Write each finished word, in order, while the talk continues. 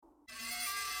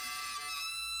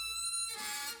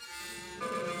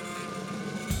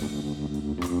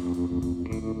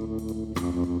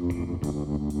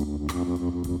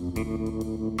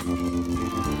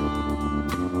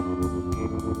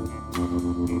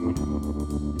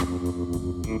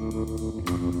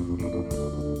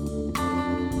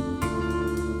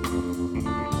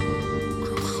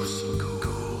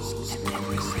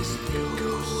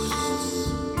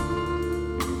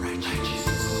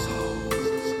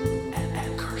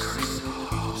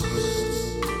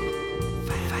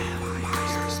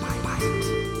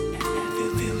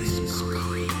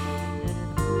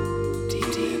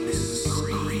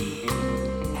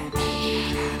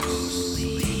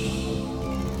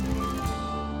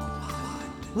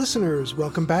Listeners,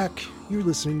 welcome back. You're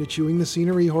listening to Chewing the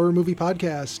Scenery Horror Movie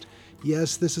Podcast.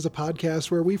 Yes, this is a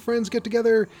podcast where we friends get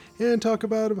together and talk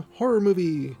about a horror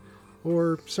movie,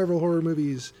 or several horror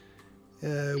movies,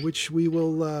 which we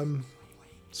will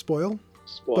spoil.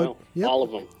 Spoil. But, yep, all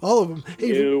of them. All of them.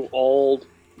 Hey, new, old,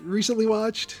 recently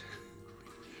watched.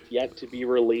 yet to be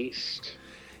released.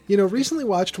 You know, recently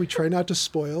watched, we try not to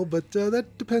spoil, but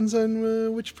that depends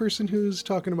on which person who's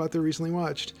talking about their recently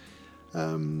watched.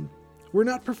 We're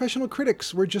not professional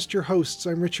critics. We're just your hosts.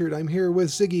 I'm Richard. I'm here with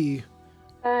Ziggy.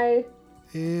 Hi.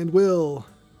 And Will.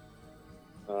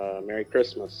 Merry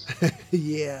Christmas.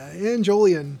 Yeah, and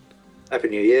Jolien. Happy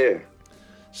New Year.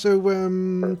 So,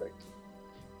 Perfect.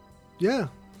 Yeah,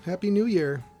 Happy New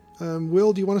Year.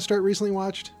 Will, do you want to start recently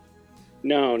watched?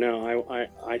 No,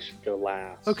 I should go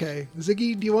last. Okay.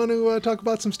 Ziggy, do you want to talk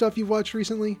about some stuff you've watched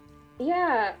recently?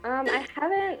 Yeah, I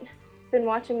haven't been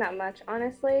watching that much,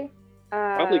 honestly.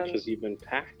 Probably because you've been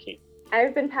packing.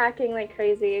 I've been packing like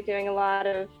crazy, doing a lot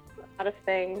of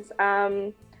things.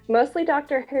 Mostly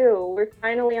Doctor Who. We're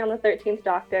finally on the 13th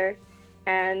Doctor,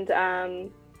 and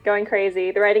going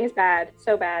crazy. The writing is bad,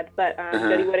 so bad, but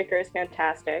Jodie Whittaker is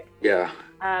fantastic. Yeah.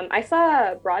 I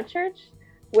saw Broadchurch,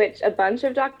 which a bunch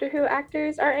of Doctor Who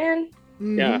actors are in.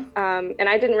 Mm-hmm. Yeah. And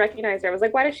I didn't recognize her. I was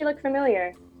like, why does she look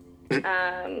familiar?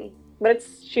 But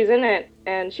she's in it,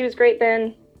 and she was great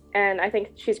then. And I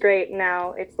think she's great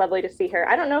now. It's lovely to see her.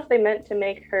 I don't know if they meant to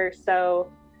make her so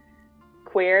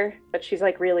queer, but she's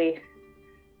like really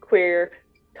queer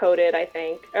coded, I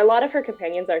think. A lot of her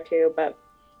companions are too, but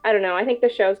I don't know. I think the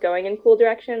show's going in cool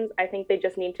directions. I think they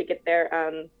just need to get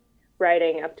their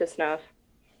writing up to snuff,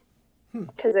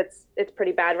 because it's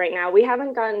pretty bad right now. We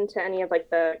haven't gotten to any of like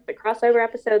the crossover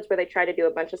episodes where they try to do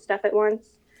a bunch of stuff at once.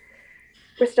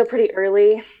 We're still pretty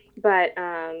early, but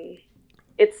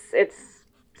it's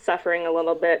suffering a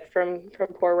little bit from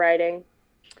poor writing.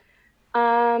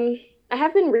 I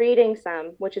have been reading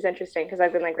some, which is interesting because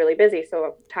I've been like really busy,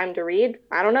 so time to read,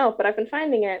 I don't know, but I've been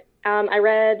finding it. I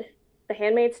read The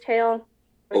Handmaid's Tale,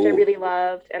 which I really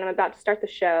loved, and I'm about to start the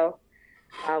show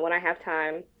when I have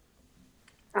time,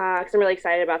 because I'm really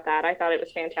excited about that. I thought it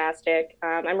was fantastic.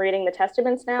 I'm reading The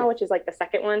Testaments now, which is like the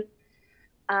second one.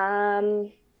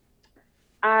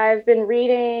 I've been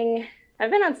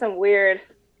on some weird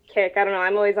kick. I don't know.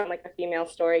 I'm always on like a female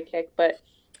story kick, but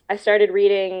I started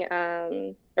reading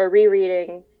or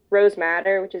rereading Rose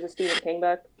Madder, which is a Stephen King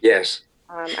book. Yes.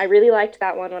 I really liked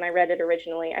that one when I read it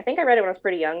originally. I think I read it when I was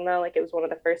pretty young though. Like it was one of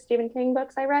the first Stephen King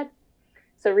books I read.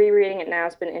 So rereading it now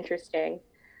has been interesting.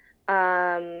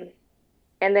 And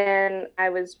then I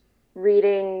was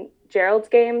reading Gerald's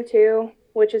Game too,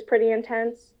 which is pretty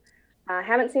intense. I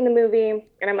haven't seen the movie,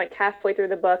 and I'm like halfway through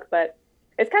the book, but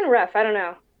it's kind of rough. I don't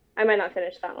know. I might not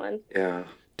finish that one. Yeah.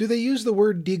 Do they use the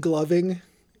word degloving?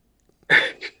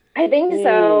 I think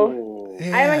so. Ooh.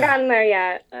 Yeah. I haven't gotten there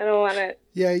yet. I don't want to.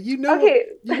 Yeah, you know. Okay.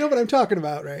 You know what I'm talking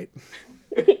about, right?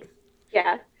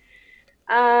 Yeah.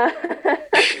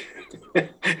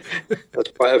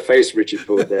 That's quite a face Richard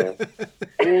pulled there.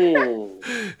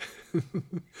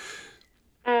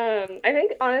 I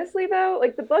think honestly though,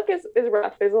 like the book is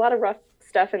rough. There's a lot of rough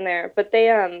stuff in there, but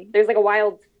there's like a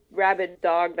wild rabid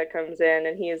dog that comes in,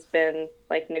 and he's been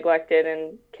like neglected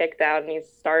and kicked out, and he's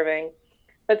starving.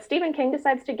 But Stephen King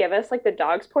decides to give us like the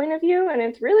dog's point of view, and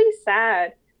it's really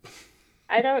sad.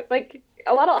 I don't like,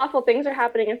 a lot of awful things are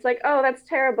happening. It's like, oh, that's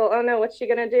terrible. Oh no, what's she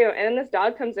gonna do? And then this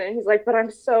dog comes in, and he's like, but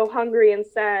I'm so hungry and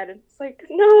sad. And it's like,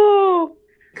 no,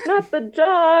 not the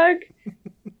dog.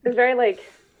 It's very like,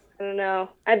 I don't know.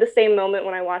 I had the same moment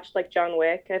when I watched like John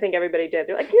Wick. I think everybody did.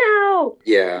 They're like, no.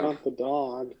 Yeah. Not the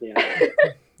dog. Yeah.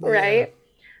 Right.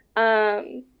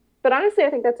 But honestly,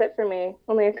 I think that's it for me.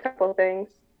 Only a couple of things.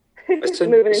 I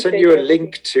sent you a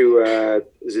link to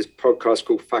there's this podcast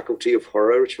called Faculty of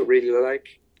Horror, which I really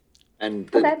like. And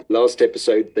the last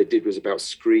episode they did was about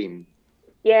Scream.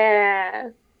 Yeah.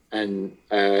 And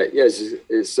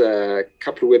it's a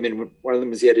couple of women. One of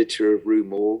them is the editor of Rue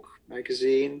Morgue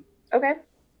magazine. Okay.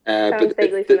 Sounds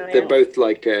vaguely familiar. They're both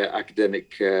like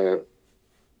academic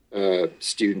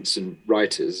students and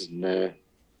writers, and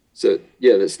so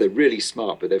yeah, they're really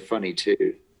smart, but they're funny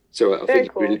too. So I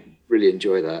think cool. you really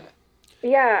enjoy that.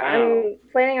 Yeah, Wow. I'm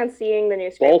planning on seeing the new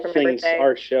script Both for my things birthday.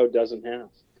 our show doesn't have.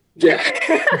 Yeah.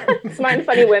 Smart and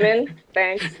funny women.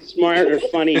 Thanks. Smart or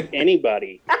funny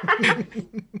anybody.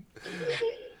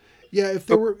 Yeah, if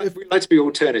there were, We like to be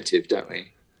alternative, don't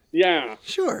we? Yeah.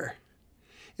 sure.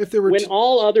 If there were, When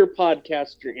all other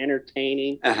podcasts are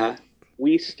entertaining, Uh-huh.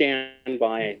 we stand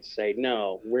by and say,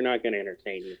 no, we're not going to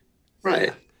entertain you.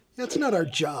 Right. that's not our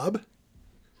job.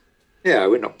 Yeah,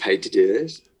 we're not paid to do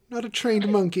this. Not a trained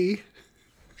monkey.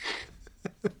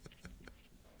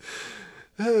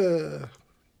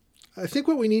 I think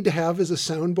what we need to have is a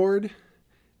soundboard.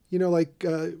 You know, like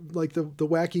the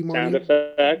wacky morning. Sound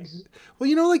effects. Well,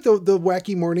 you know, like the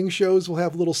wacky morning shows will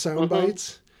have little sound Uh-huh.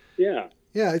 bites. Yeah.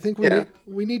 Yeah, I think Yeah.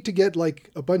 we need to get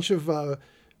like a bunch of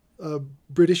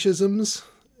Britishisms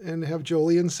and have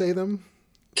Jolien say them,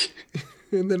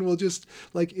 and then we'll just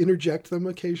like interject them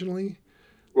occasionally.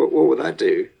 What would that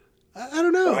do? I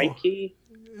don't know. Mikey.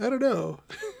 I don't know.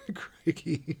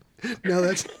 Crikey. No,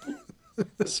 that's Or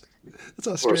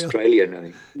Australia. Australian, I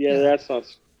think. Yeah, that's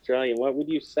Australian. What would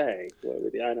you say?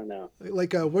 I don't know.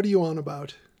 Like, what are you on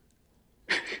about?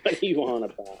 What are you on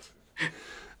about?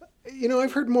 You know,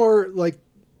 I've heard more like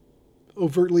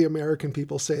overtly American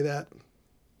people say that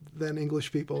than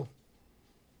English people.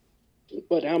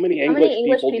 But how many How English, many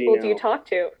English people do do you talk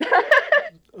to?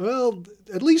 Well,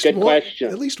 at least Good one. question.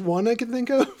 At least one I can think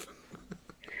of.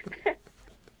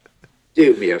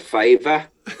 Do me a favour.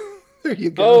 There you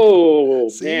go. Oh,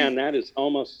 See? man, that is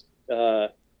almost,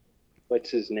 what's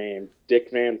his name? Dick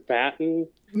Van Patten?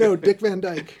 No, Dick Van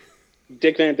Dyke.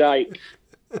 Dick Van Dyke.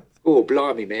 Oh,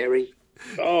 blimey, Mary.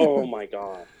 Oh, my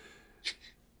God.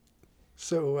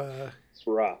 So, It's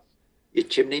rough. Your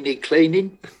chimney need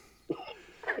cleaning?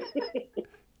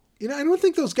 you know, I don't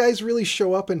think those guys really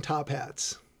show up in top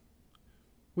hats.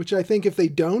 Which I think if they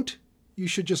don't, you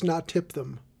should just not tip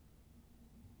them.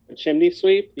 A chimney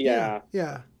sweep? Yeah.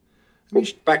 Yeah. I Well,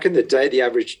 mean, back in the day, the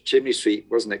average chimney sweep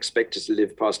wasn't expected to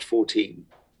live past 14.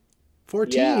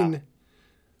 14. Yeah.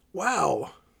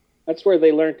 Wow. That's where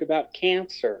they learned about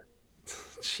cancer.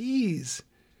 Jeez.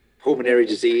 Pulmonary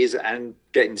disease and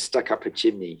getting stuck up a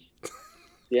chimney.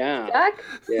 Yeah. Jack?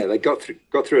 Yeah, they got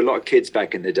through a lot of kids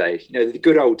back in the day. You know, the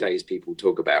good old days people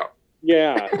talk about.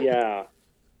 Yeah, yeah.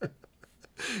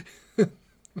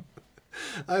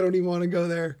 I don't even want to go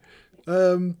there.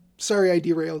 Sorry I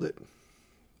derailed it.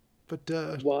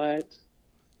 But What?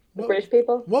 British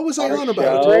people? what was I Our on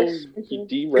about? show? English? You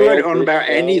You derailed weren't on this about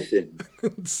show. anything.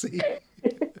 Let's see.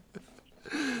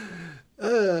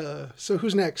 So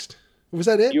who's next? Was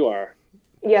that it? You are.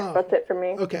 Yes, Oh. that's it for me.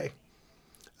 Okay.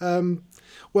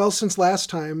 Well, since last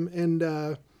time,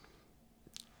 and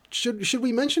should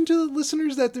we mention to the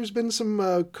listeners that there's been some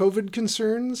COVID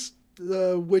concerns,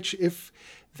 which if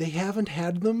they haven't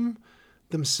had them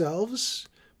themselves,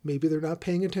 maybe they're not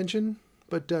paying attention.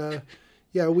 But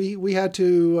yeah, we had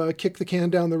to kick the can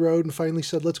down the road and finally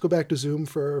said, let's go back to Zoom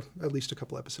for at least a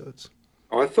couple episodes.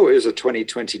 Oh, I thought it was a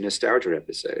 2020 nostalgia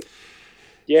episode.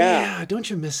 Yeah. Don't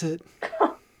you miss it?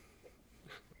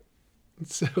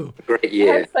 So Great I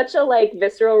year. had such a like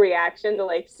visceral reaction to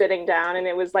like sitting down, and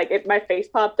it was like my face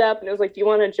popped up, and it was like, "Do you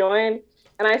want to join?"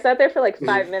 And I sat there for like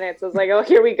 5 minutes. I was like, "Oh,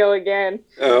 here we go again."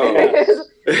 Oh, It was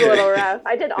a little rough.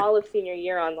 I did all of senior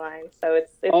year online, so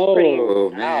it's pretty.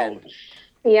 oh man. Ouch.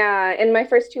 Yeah, in my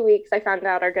first 2 weeks, I found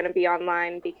out are going to be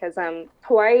online because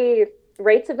Hawaii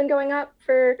rates have been going up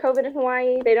for COVID in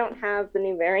Hawaii. They don't have the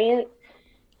new variant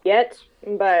yet,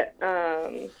 but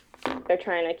they're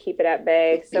trying to keep it at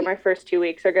bay. So my first 2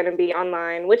 weeks are going to be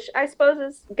online, which I suppose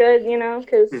is good, you know,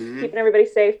 because keeping everybody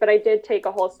safe. But I did take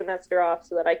a whole semester off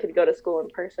so that I could go to school in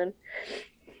person.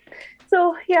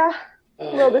 So yeah, a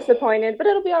little disappointed, but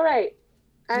it'll be all right.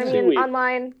 I 2 mean, weeks.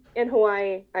 online in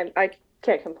Hawaii, I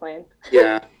can't complain.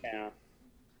 Yeah, Yeah.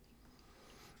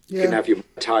 you can yeah, have your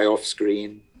tie off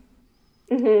screen.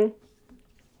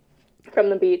 From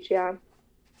the beach, yeah.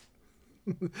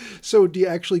 so do you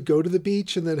actually go to the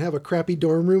beach and then have a crappy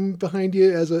dorm room behind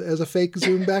you as a fake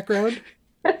Zoom background?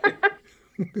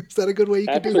 Is that a good way you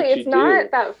could do That's it? what Actually, you it's not do.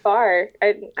 that far.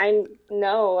 I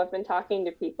know I've been talking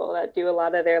to people that do a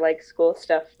lot of their like school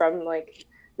stuff from like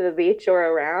the beach or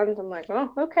around. I'm like,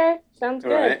 oh, okay, sounds All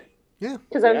good. right.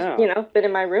 Because I've Yeah. been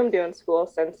in my room doing school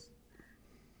since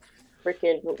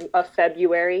freaking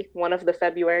February, one of the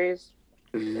Februarys.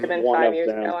 Could have been One 5 of years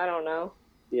them. ago. I don't know.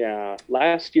 Yeah.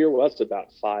 Last year was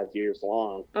about 5 years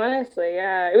long. Honestly,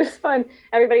 yeah, it was fun.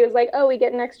 Everybody was like, "Oh, we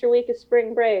get an extra week of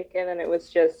spring break," and then it was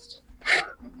just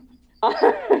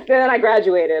Then I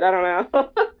graduated. I don't know.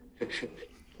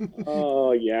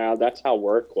 Oh yeah, that's how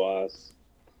work was.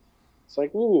 It's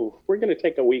like, ooh, we're gonna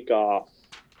take a week off,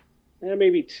 and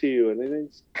maybe 2, and then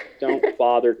just don't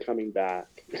bother coming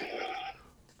back.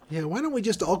 Yeah, why don't we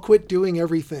just all quit doing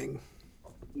everything?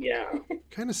 Yeah.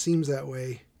 Kind of seems that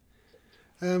way.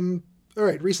 All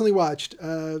right, recently watched.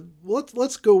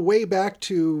 Let's go way back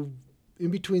to in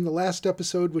between the last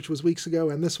episode, which was weeks ago,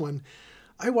 and this one.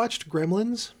 I watched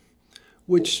Gremlins,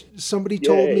 which somebody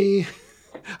told me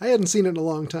I hadn't seen it in a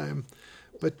long time,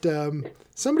 but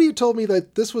somebody had told me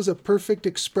that this was a perfect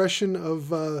expression of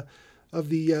the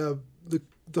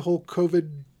whole COVID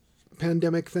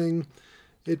pandemic thing.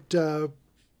 The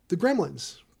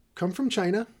Gremlins come from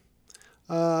China.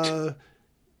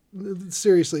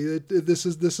 Seriously, this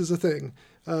is a thing.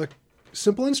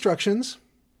 Simple instructions.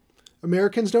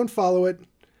 Americans don't follow it,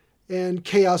 and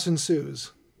chaos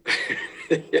ensues.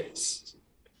 Yes.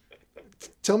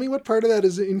 Tell me what part of that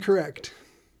is incorrect.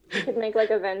 You could make like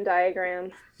a Venn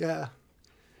diagram. Yeah.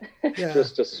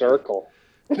 Just a circle.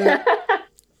 Yeah.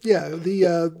 The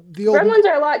old Gremlins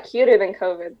are a lot cuter than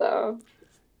COVID, though.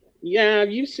 Yeah,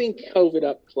 you've seen COVID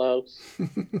up close.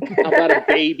 How about a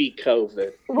baby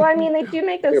COVID? Well, I mean, they do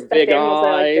make those Their stuffed big animals that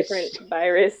are like eyes. different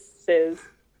viruses.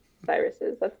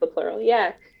 Viruses, that's the plural.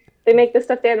 Yeah. They make the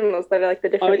stuffed animals that are like the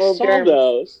I different little saw germs.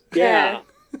 those. Yeah.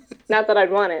 Not that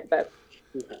I'd want it, but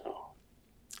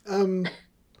No.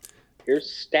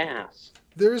 Here's staff.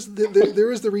 there is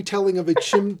the retelling of a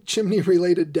chimney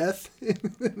related death in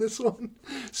this one.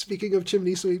 Speaking of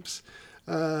chimney sweeps,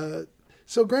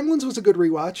 so Gremlins was a good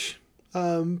rewatch.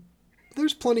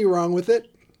 There's plenty wrong with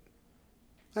it.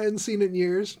 I hadn't seen it in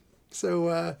years,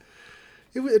 so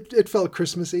it felt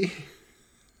Christmassy.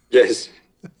 Yes.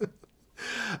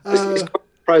 It's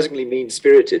surprisingly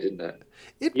mean-spirited, isn't it?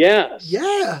 Yes.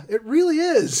 Yeah, it really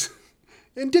is.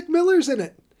 And Dick Miller's in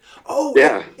it. Oh,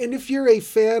 Yeah. And if you're a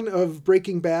fan of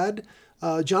Breaking Bad,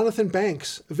 Jonathan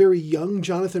Banks, a very young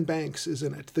Jonathan Banks, is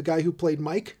in it. The guy who played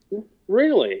Mike.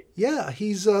 Really? Yeah,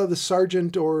 he's the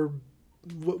sergeant or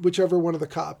whichever one of the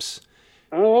cops.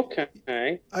 Oh,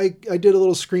 okay. I did a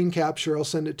little screen capture. I'll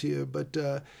send it to you. But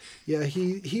yeah,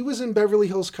 he was in Beverly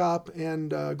Hills Cop and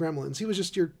Gremlins. He was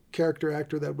just your character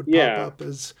actor that would pop up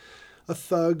as a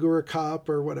thug or a cop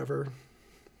or whatever.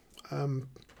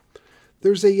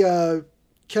 There's a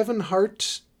Kevin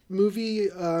Hart movie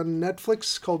on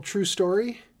Netflix called True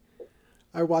Story.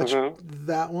 I watched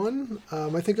that one.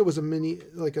 I think it was a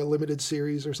limited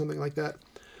series or something like that.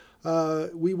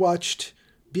 We watched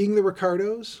Being the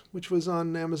Ricardos, which was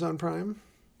on Amazon Prime.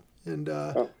 And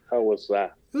How was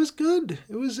that? it was good.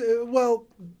 It was, well,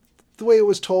 the way it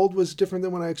was told was different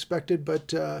than what I expected,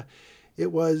 but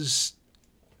it was,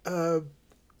 I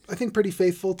think, pretty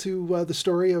faithful to the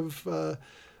story of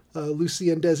Lucy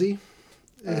and Desi.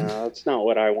 That's not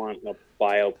what I want in a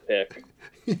biopic.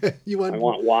 Yeah, I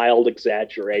want wild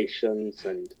exaggerations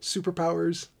and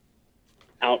superpowers.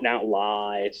 out and out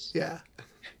lies. Yeah.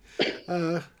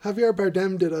 Javier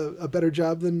Bardem did a better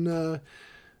job than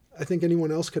I think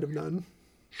anyone else could have done.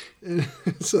 And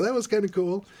so that was kind of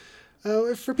cool.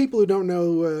 For people who don't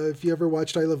know, if you ever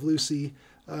watched I Love Lucy,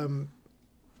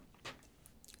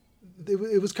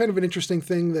 it was kind of an interesting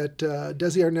thing that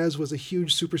Desi Arnaz was a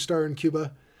huge superstar in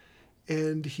Cuba,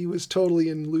 and he was totally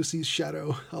in Lucy's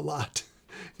shadow a lot.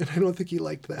 And I don't think he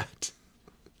liked that.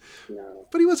 No.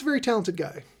 But he was a very talented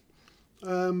guy.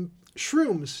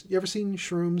 Shrooms. You ever seen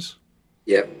Shrooms?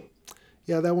 Yeah.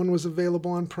 Yeah, that one was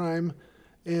available on Prime.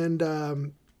 And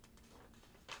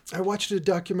I watched a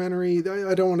documentary.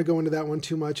 I don't want to go into that one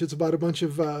too much. It's about a bunch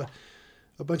of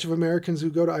Americans who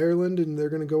go to Ireland, and they're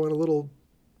going to go on a little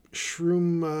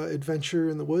shroom adventure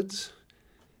in the woods.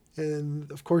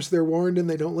 And, of course, they're warned and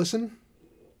they don't listen.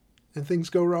 And things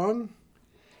go wrong.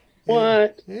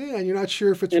 What? And you're not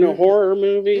sure if it's in a horror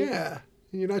movie? Yeah.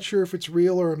 And you're not sure if it's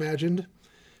real or imagined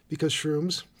because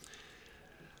shrooms.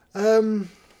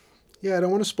 Yeah, I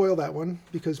don't want to spoil that one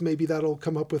because maybe that'll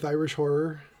come up with Irish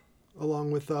Horror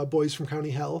along with Boys from County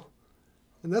Hell.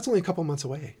 And that's only a couple months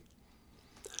away.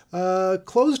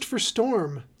 Closed for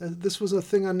Storm. This was a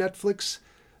thing on Netflix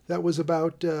that was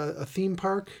about a theme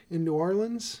park in New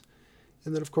Orleans.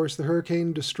 And then, of course, the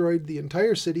hurricane destroyed the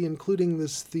entire city, including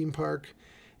this theme park.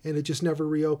 And it just never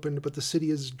reopened. But the city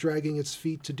is dragging its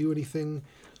feet to do anything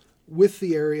with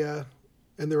the area.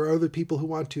 And there are other people who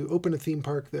want to open a theme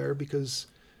park there because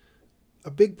a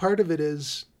big part of it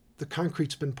is the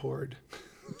concrete's been poured.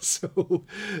 So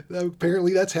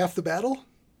apparently that's half the battle.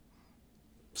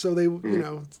 So they,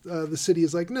 the city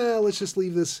is like, nah, let's just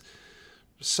leave this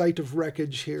site of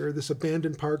wreckage here, this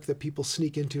abandoned park that people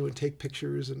sneak into and take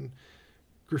pictures and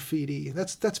graffiti.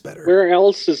 That's better. Where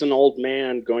else is an old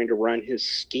man going to run his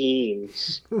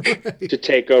schemes Right. to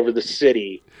take over the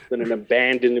city than an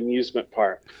abandoned amusement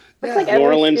park? That's Yeah. like New every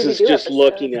Orleans is Scooby-Doo just episode.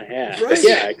 looking ahead. Right.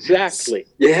 Yeah, exactly.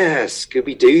 Yeah,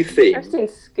 Scooby-Doo I've theme. seen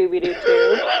Scooby-Doo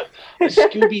too. A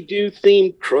Scooby-Doo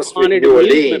themed Crossed with haunted New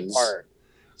amusement Orleans. park.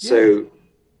 So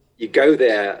you go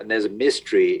there and there's a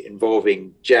mystery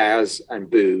involving jazz and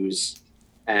booze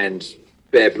and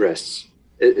bare breasts.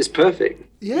 It's perfect.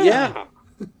 Yeah.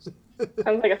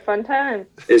 Sounds like a fun time.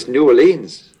 It's New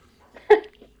Orleans.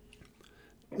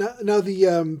 Now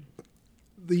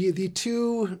the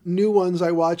two new ones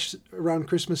I watched around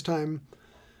Christmas time,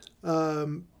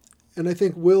 and I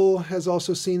think Will has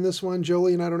also seen this one.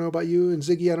 Jolie, and I don't know about you, and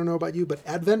Ziggy, I don't know about you, but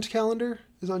Advent Calendar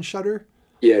is on Shudder.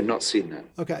 Yeah, not seen that.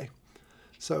 Okay,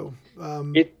 so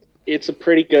It's a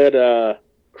pretty good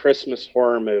Christmas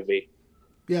horror movie.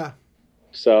 yeah,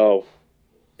 So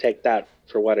take that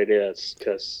for what it is,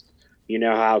 because you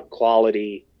know how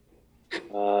quality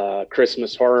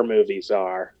Christmas horror movies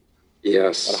are,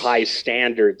 Yes. what high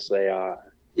standards they are.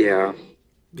 Yeah.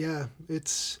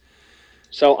 it's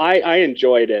So I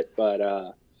enjoyed it,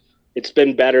 but it's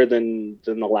been better than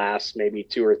the last maybe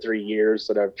 2 or 3 years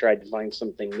that I've tried to find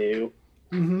something new.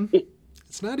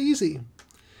 it's not easy.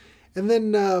 And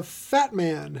then Fat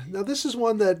Man. Now this is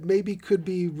one that maybe could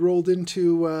be rolled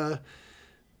into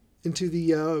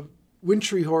the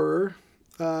wintry horror.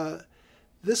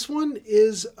 This one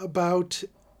is about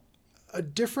a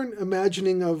different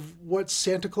imagining of what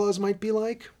Santa Claus might be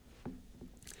like.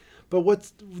 But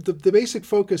what's the basic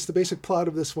focus, the basic plot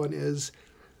of this one is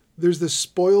there's this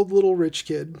spoiled little rich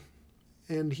kid,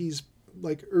 and he's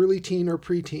like early teen or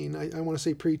preteen. I want to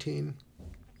say preteen.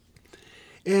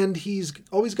 And he's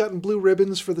always gotten blue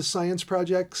ribbons for the science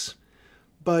projects,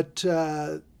 but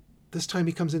this time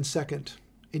he comes in second,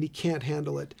 and he can't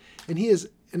handle it. And he is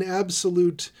an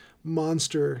absolute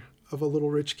monster of a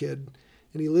little rich kid.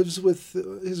 And he lives with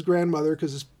his grandmother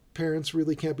because his parents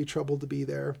really can't be troubled to be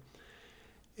there.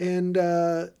 And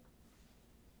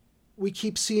we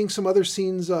keep seeing some other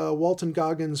scenes. Walton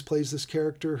Goggins plays this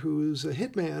character who's a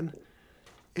hitman.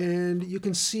 And you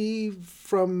can see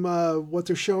from what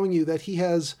they're showing you that he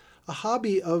has a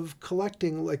hobby of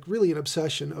collecting, like really an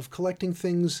obsession of collecting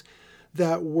things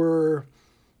that were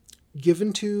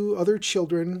given to other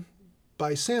children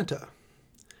by Santa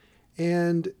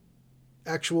and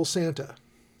actual Santa.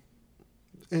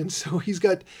 And so he's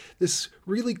got this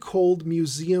really cold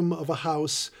museum of a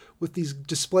house with these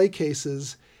display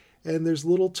cases, and there's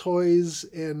little toys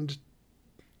and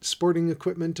sporting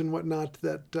equipment and whatnot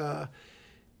that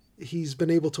he's been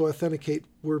able to authenticate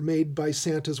were made by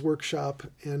Santa's workshop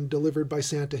and delivered by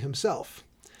Santa himself.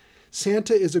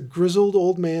 Santa is a grizzled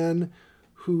old man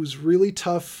who's really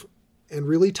tough and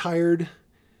really tired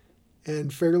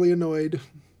and fairly annoyed,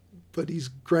 but he's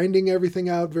grinding everything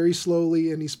out very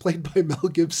slowly, and he's played by Mel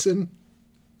Gibson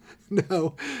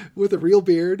now with a real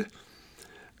beard.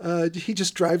 He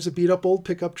just drives a beat-up old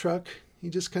pickup truck. He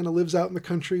just kind of lives out in the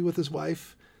country with his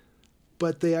wife.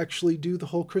 But they actually do the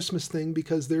whole Christmas thing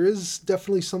because there is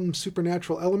definitely some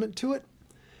supernatural element to it.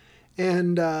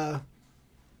 And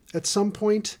at some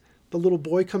point, the little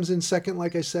boy comes in second,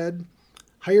 like I said,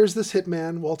 hires this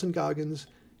hitman, Walton Goggins,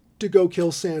 to go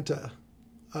kill Santa.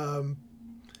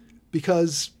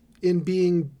 Because in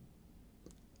being...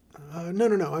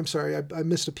 I'm sorry, I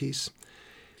missed a piece.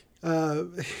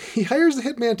 He hires the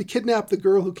hitman to kidnap the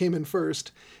girl who came in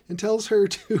first and tells her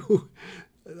to...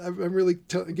 I'm really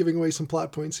giving away some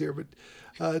plot points here, but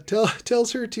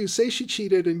tells her to say she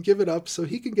cheated and give it up so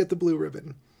he can get the blue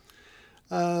ribbon.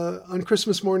 On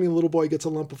Christmas morning, the little boy gets a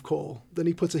lump of coal. Then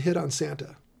he puts a hit on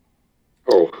Santa.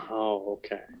 Oh,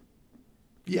 okay.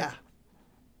 Yeah.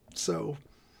 So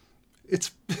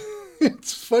it's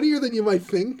it's funnier than you might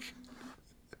think.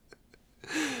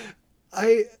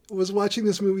 I was watching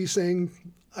this movie saying,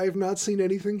 I have not seen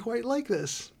anything quite like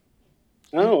this.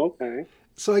 Oh, okay.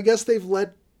 So I guess they've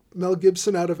let Mel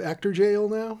Gibson out of actor jail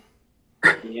now?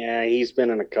 Yeah, he's been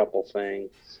in a couple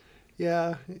things.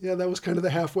 Yeah, that was kind of the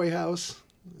halfway house.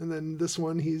 And then this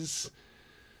one, he's,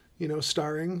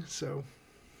 starring. So,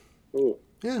 Ooh.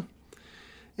 Yeah.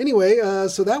 Anyway,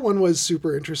 so that one was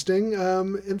super interesting.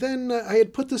 And then I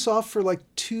had put this off for like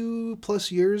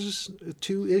 2+ years,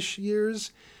 2-ish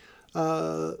years.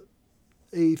 A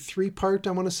 3-part,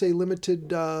 I want to say, limited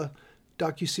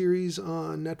docuseries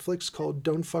on Netflix called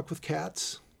Don't Fuck with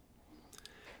Cats.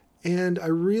 And I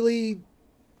really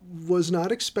was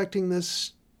not expecting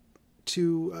this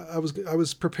to... I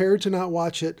was prepared to not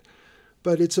watch it,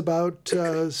 but it's about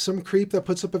some creep that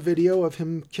puts up a video of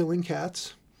him killing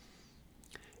cats.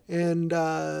 And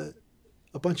a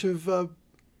bunch of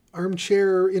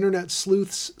armchair internet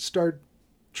sleuths start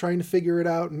trying to figure it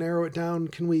out and narrow it down,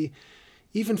 can we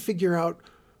even figure out,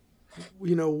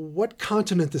 what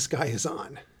continent this guy is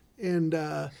on? And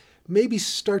maybe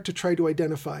start to try to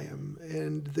identify him.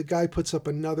 And the guy puts up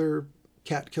another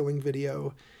cat killing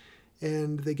video,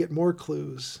 and they get more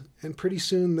clues. And pretty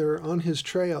soon they're on his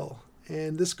trail.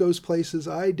 And this goes places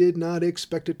I did not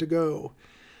expect it to go.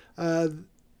 The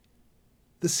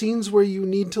scenes where you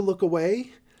need to look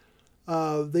away,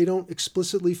 they don't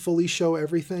explicitly fully show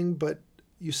everything, but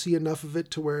you see enough of it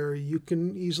to where you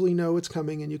can easily know it's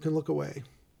coming and you can look away.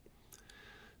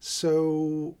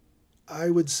 So I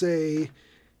would say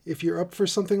if you're up for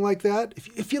something like that,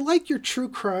 if you like your true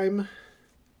crime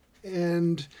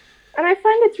and I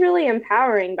find it's really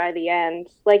empowering by the end.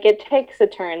 Like, it takes a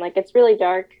turn. Like, it's really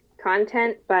dark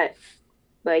content, but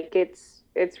like it's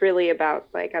really about,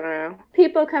 like, I don't know,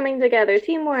 people coming together,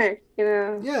 teamwork,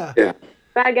 Yeah.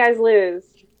 Bad guys lose.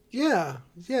 Yeah.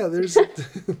 There's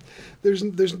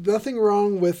there's nothing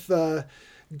wrong with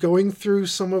going through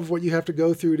some of what you have to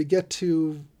go through to get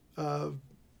to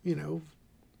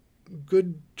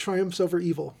good triumphs over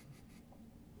evil.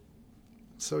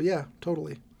 So yeah,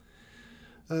 totally.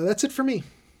 That's it for me.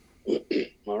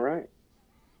 All right.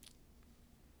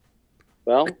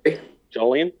 Well,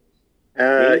 Jolien?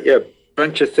 Yeah, a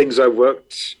bunch of things I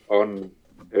worked on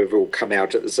have all come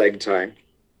out at the same time.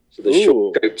 So the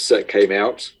short scopes that came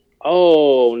out.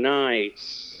 Oh,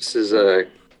 nice. This is a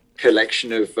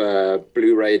collection of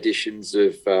Blu-ray editions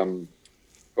of a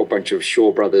whole bunch of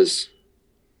Shaw Brothers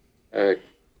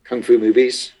kung fu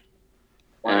movies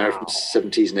from the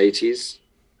 70s and 80s.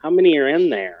 How many are in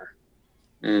there?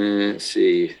 Let's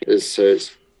see.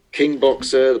 There's King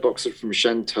Boxer, the boxer from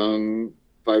Shantung,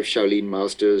 5 Shaolin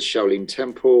Masters, Shaolin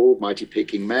Temple, Mighty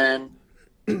Peking Man,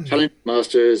 Challenge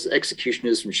Masters,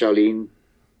 Executioners from Shaolin,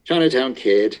 Chinatown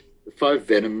Kid, The 5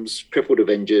 Venoms, Crippled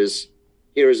Avengers,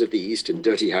 Heroes of the East, and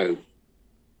Dirty Ho.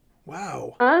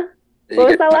 Wow. Huh? What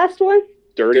was that last one?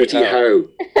 Dirty Ho.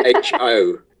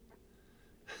 H-O.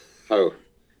 Ho.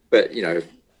 But,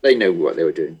 they know what they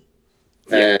were doing.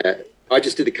 Yeah. I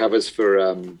just did the covers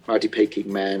for Mighty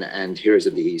Peking Man and Heroes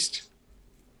of the East.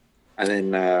 And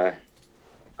then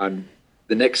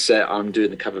the next set, I'm doing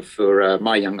the cover for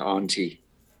My Young Auntie,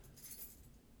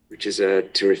 which is a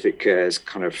terrific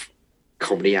kind of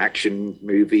comedy action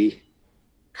movie.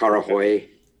 Kara Hoi.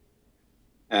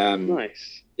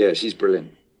 Nice. Yeah, she's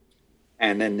brilliant.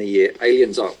 And then the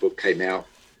Aliens art book came out.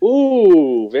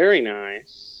 Ooh, very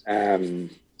nice.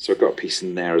 So I've got a piece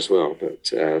in there as well,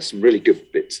 but some really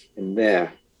good bits in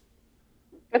there.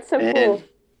 That's so cool.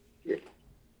 Yeah.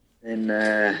 And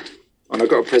I've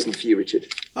got a present for you, Richard.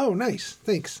 Oh, nice.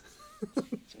 Thanks.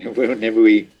 Whenever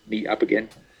we meet up again.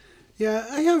 Yeah,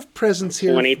 I have presents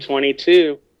here.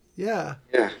 2022. Yeah.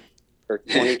 Yeah. Or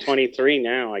 2023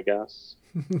 now, I guess.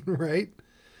 Right.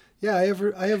 Yeah,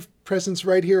 I have presents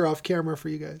right here off camera for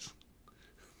you guys.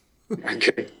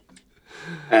 Okay.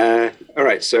 All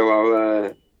right.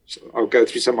 So I'll go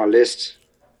through some of my list,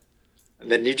 and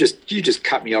then you just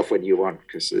cut me off when you want,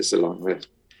 because it's a long list.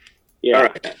 Yeah. All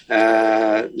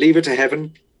right. Leave It to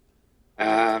Heaven.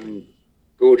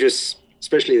 Gorgeous,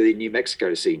 especially the New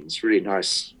Mexico scenes. Really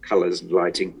nice colors and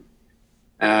lighting.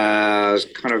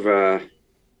 Kind of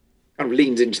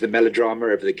leans into the melodrama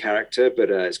of the character, but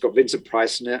it's got Vincent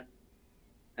Price in it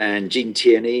and Gene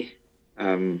Tierney.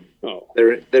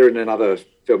 They're in another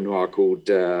film noir called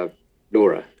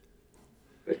Laura,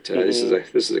 but this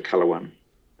is a color one.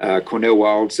 Cornel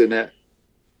Wilde's in it.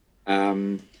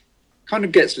 Kind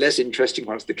of gets less interesting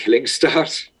once the killings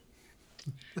start.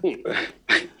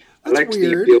 I like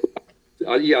weird. the build.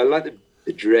 I like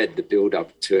the dread, the build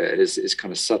up to it is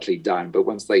kind of subtly done, but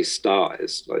once they start,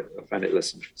 it's like I find it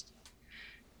less interesting.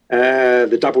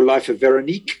 The Double Life of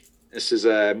Veronique. This is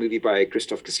a movie by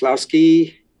Krzysztof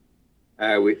Kieslowski,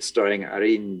 with starring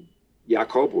Irene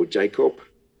Jacob.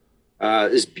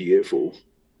 It's beautiful.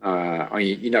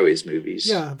 You know his movies.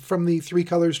 Yeah, from the Three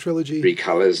Colors trilogy. Three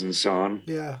Colors and so on.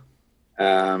 Yeah.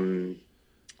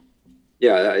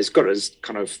 It's got this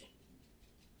kind of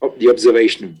the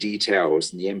observation of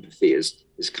details and the empathy is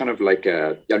kind of like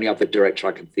the only other director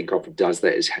I can think of who does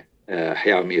that is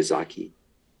Hayao Miyazaki.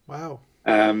 Wow.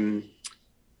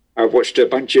 I've watched a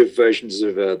bunch of versions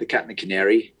of The Cat and the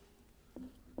Canary.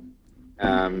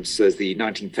 So there's the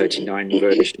 1939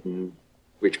 version,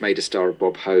 which made a star of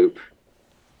Bob Hope.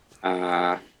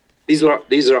 These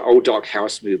are old dark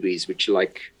house movies, which are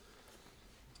like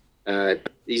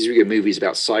these are your movies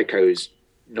about psychos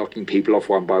knocking people off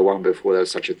one by one before there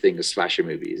was such a thing as slasher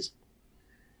movies.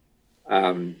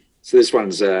 So this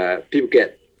one's people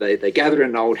they gather in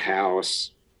an old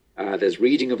house. There's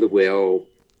reading of the will.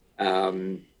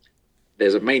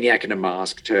 There's a maniac in a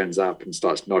mask turns up and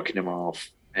starts knocking him off,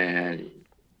 and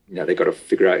they've got to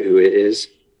figure out who it is.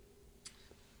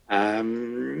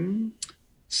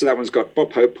 So that one's got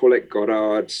Bob Hope, Paulette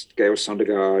Goddard, Gail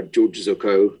Sondergaard, George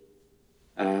Zucco.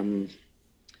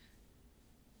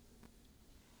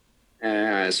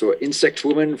 So Insect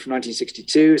Woman from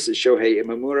 1962. It's a Shohei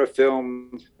Imamura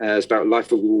film. It's about the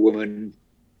life of a woman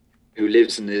who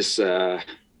lives in this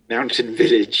mountain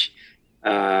village.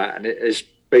 And it is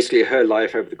basically her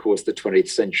life over the course of the 20th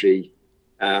century.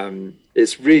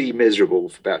 It's really miserable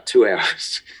for about 2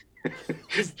 hours.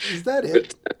 Is that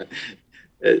it?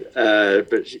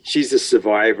 But she's a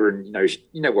survivor, and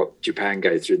you know what Japan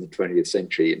goes through in the 20th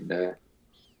century, and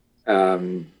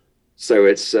so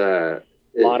it's a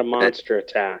lot of monster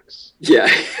attacks. Yeah,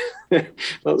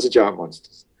 lots of giant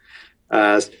monsters.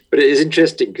 But it is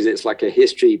interesting because it's like a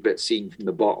history, but seen from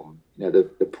the bottom.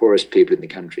 The poorest people in the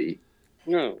country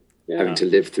having to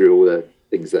live through all the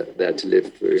things that they had to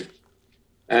live through.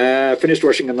 Finished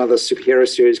watching another superhero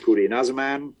series called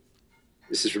Inazuman.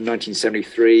 This is from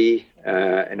 1973.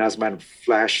 Inazuman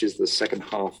Flash is the second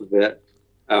half of it.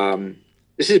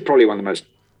 This is probably one of the most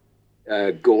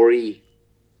gory,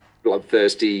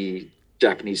 bloodthirsty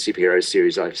Japanese superhero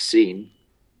series I've seen.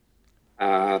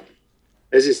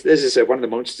 There's this one of the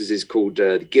monsters is called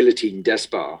the Guillotine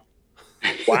Despard.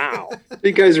 Wow.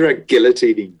 He goes around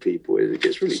guillotining people. It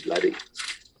gets really bloody.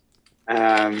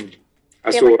 I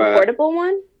saw a portable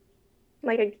one,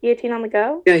 like a guillotine on the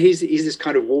go. Yeah, he's this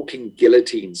kind of walking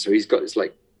guillotine. So he's got this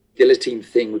like guillotine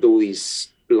thing with all these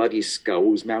bloody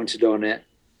skulls mounted on it,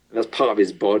 and that's part of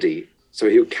his body. So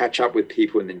he'll catch up with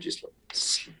people and then just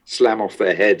slam off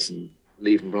their heads and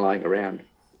leave them lying around.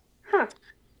 Huh.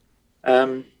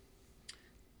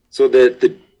 So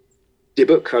the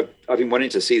book, I've been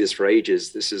wanting to see this for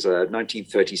ages. This is a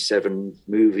 1937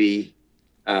 movie.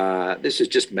 This was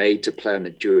just made to play on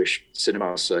the Jewish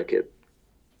cinema circuit.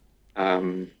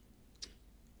 So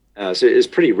it's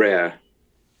pretty rare.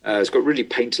 It's got really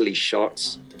painterly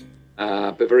shots,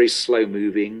 but very slow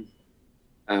moving,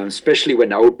 especially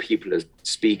when old people are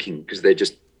speaking, because they're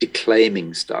just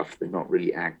declaiming stuff. They're not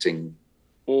really acting.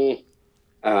 But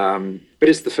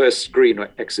it's the first screen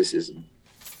exorcism.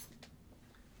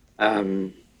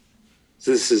 So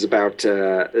this is about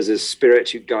there's a spirit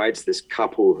who guides this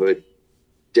couple who are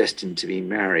destined to be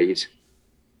married,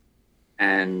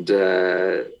 and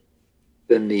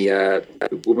then the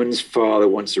woman's father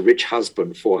wants a rich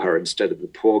husband for her instead of the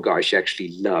poor guy she actually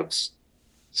loves.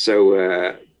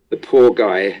 So the poor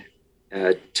guy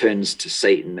turns to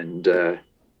Satan and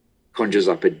conjures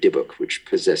up a dybbuk which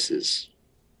possesses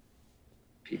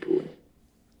people.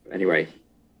 Anyway,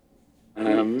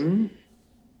 let's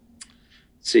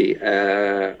see.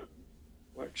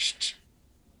 Watched.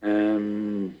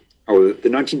 The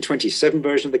 1927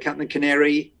 version of The Cat and the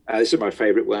Canary. This is my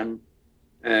favorite one.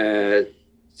 This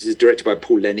is directed by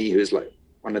Paul Leni, who is like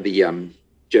one of the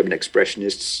German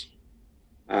expressionists.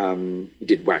 He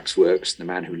did Waxworks, The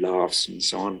Man Who Laughs, and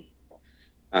so on.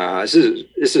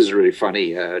 This is really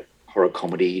funny horror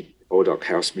comedy, old dark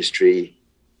house mystery,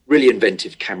 really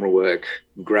inventive camera work,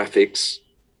 and graphics.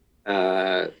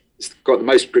 It's got the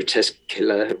most grotesque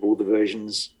killer of all the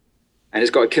versions, and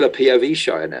it's got a killer POV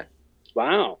shot in it.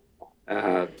 Wow.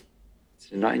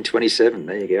 It's 1927.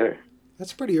 There you go.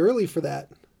 That's pretty early for that.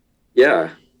 Yeah,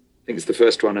 I think it's the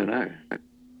first one I know.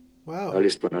 Wow.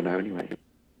 Earliest one I know, anyway.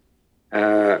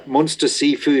 Monster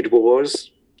Seafood Wars.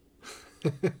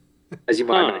 As you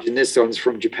might imagine, this one's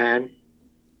from Japan.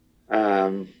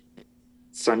 Sandai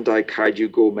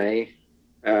Kaiju Gourmet.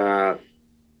 Yeah,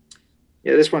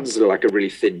 this one's like a really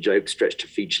thin joke stretched to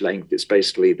feature length. It's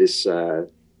basically this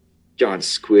giant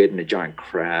squid and a giant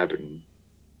crab and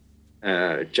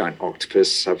a giant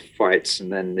octopus have fights,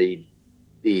 and then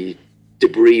the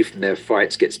debris from their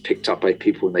fights gets picked up by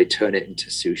people and they turn it into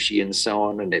sushi and so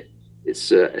on, and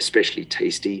it's especially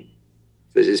tasty.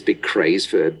 There's this big craze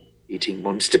for eating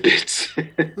monster bits.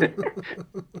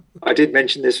 I did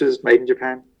mention this was made in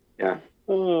Japan. Yeah.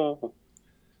 Oh.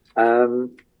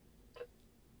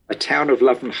 A Town of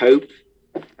Love and Hope.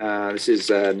 This is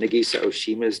Nagisa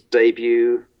Oshima's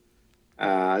debut.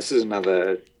 This is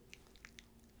another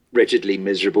wretchedly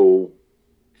miserable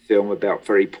film about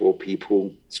very poor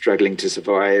people struggling to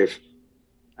survive.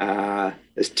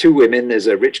 There's two women. There's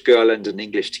a rich girl and an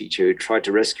English teacher who tried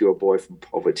to rescue a boy from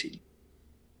poverty.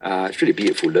 It's really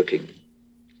beautiful looking.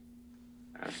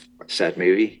 Sad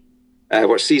movie.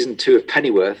 Watch season 2 of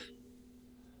Pennyworth.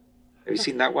 Have you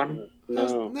seen that one?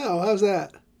 No. How's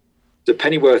that? So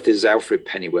Pennyworth is Alfred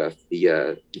Pennyworth, he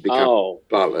become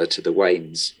butler to the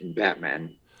Waynes in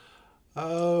Batman.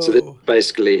 Oh. So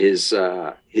basically his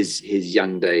his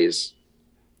young days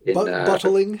in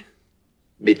Buttling.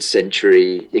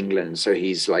 mid-century England. So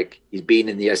he's been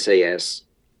in the SAS.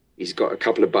 He's got a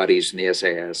couple of buddies from the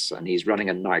SAS, and he's running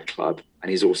a nightclub,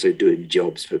 and he's also doing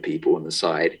jobs for people on the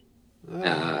side.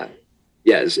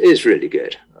 It's really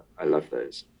good. I love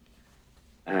those.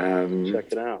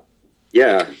 Check it out.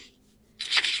 Yeah.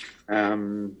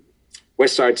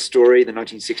 West Side Story, the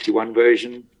 1961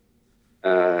 version.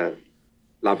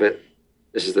 Love it.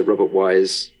 This is the Robert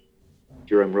Wise,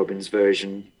 Jerome Robbins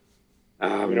version.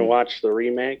 I'm going to watch the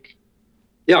remake.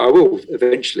 Yeah, I will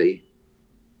eventually.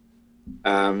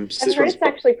 I've heard it's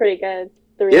actually pretty good.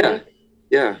 The remake.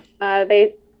 Yeah.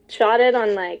 They shot it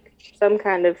on like some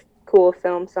kind of cool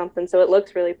film something, so it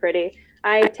looks really pretty.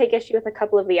 I take issue with a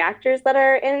couple of the actors that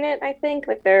are in it, I think,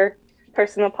 like their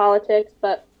personal politics,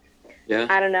 but yeah,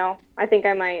 I don't know. I think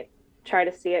I might try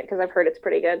to see it because I've heard it's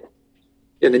pretty good.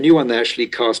 Yeah, the new one, they actually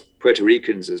cast Puerto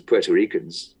Ricans as Puerto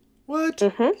Ricans. What?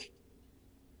 Mm-hmm.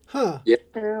 Huh. Yeah.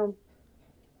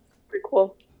 Pretty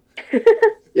cool.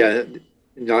 Yeah,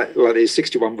 like the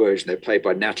 61 version, they're played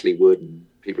by Natalie Wood and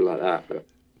people like that. But...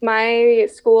 My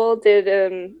school did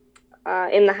In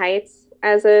the Heights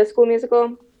as a school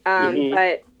musical,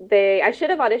 but I should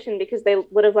have auditioned because they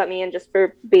would have let me in just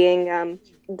for being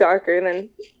darker than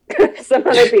some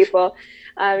other people,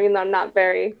 even though I'm not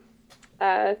very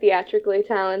theatrically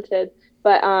talented.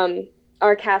 But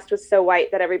our cast was so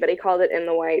white that everybody called it In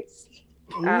the Whites.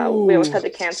 We almost had to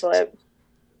cancel it.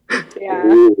 Yeah.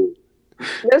 Ooh.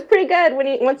 It was pretty good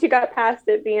once you got past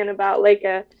it being about like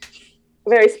a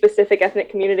very specific ethnic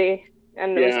community,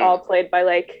 and it was all played by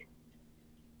like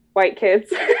white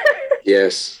kids.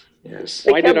 Yes.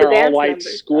 Why did our all-white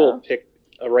school pick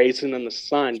A Raisin in the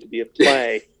Sun to be a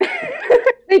play?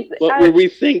 What were we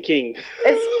thinking?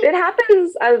 It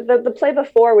happens. The play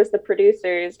before was the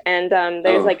producers, and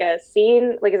there's like a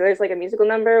scene, like there's like a musical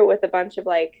number with a bunch of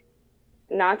like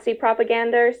Nazi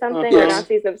propaganda or something, or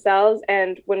Nazis themselves.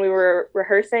 And when we were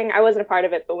rehearsing, I wasn't a part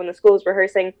of it, but when the school was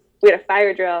rehearsing, we had a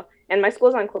fire drill, and my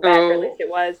school's on Quebec, or at least it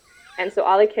was. And so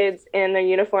all the kids in their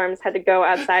uniforms had to go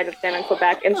outside and stand on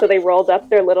Quebec, and so they rolled up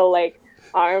their little like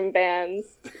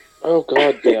armbands. Oh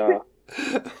God, yeah.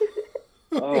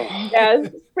 Yeah,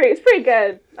 it's pretty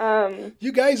good.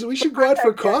 You guys, we should go out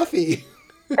for coffee.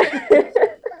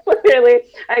 Literally,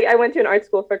 I went to an art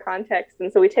school for context,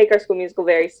 and so we take our school musical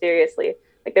very seriously.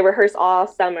 Like they rehearse all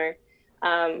summer,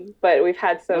 but we've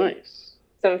had some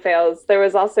fails. There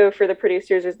was also for the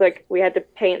producers, is like we had to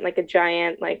paint like a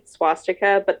giant like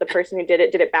swastika, but the person who did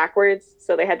it backwards,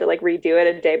 so they had to like redo it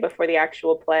a day before the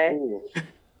actual play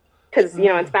because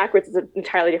it's backwards. It's an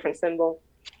entirely different symbol.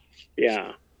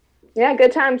 Yeah. Yeah,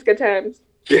 good times.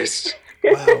 Yes.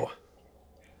 Wow.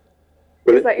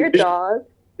 Is that your dog?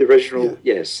 The original,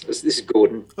 yes. This is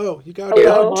Gordon. Oh, you got a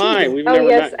dog too. Hi, we've never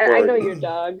yes, met Gordon. I know your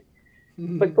dog.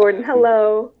 But Gordon,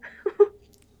 hello.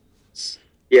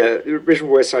 Yeah, the original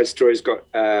West Side Story's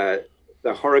got the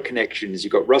horror connections.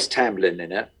 You've got Russ Tamblyn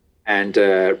in it and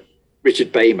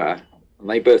Richard Beymer, and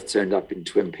they both turned up in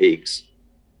Twin Peaks.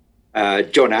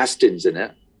 John Astin's in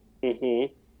it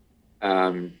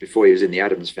before he was in the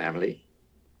Addams Family.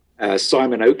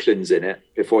 Simon Oakland's in it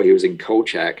before he was in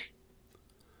Kolchak.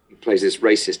 He plays this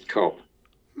racist cop.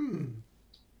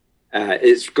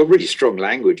 It's got really strong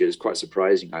language. It's quite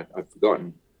surprising. I've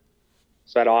forgotten.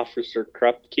 Is that Officer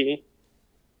Krupke?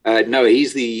 No,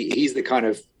 he's the kind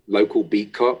of local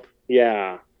beat cop.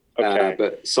 Yeah. Okay.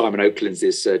 But Simon Oakland's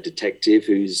this detective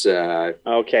who's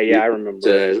okay. Yeah, I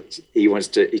remember.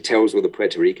 He tells all the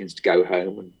Puerto Ricans to go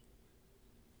home,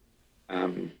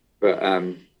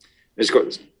 but it's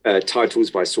got titles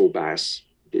by Saul Bass,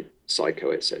 did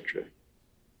Psycho, etc.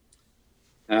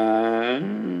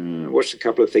 Watched a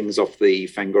couple of things off the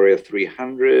Fangoria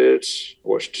 300.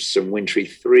 Watched some Wintry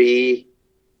 3.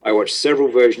 I watched several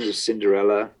versions of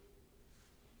Cinderella.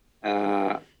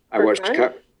 I watched.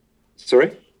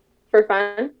 Sorry. For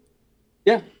fun?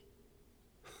 Yeah.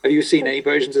 Have you seen any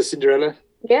versions of Cinderella?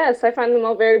 Yes, I find them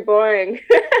all very boring.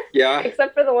 Yeah.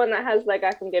 Except for the one that has that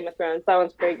guy from Game of Thrones. That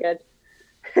one's pretty good.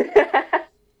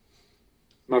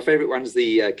 My favorite one's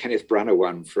the Kenneth Branagh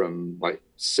one from like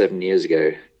 7 years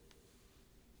ago.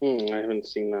 I haven't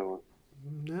seen that one.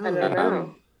 No. I don't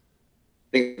know.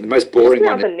 I think the most boring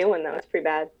one. The new one though. It's pretty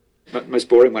bad. Most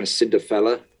boring one is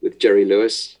Cinderfella with Jerry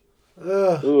Lewis.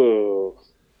 Ooh.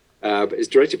 But it's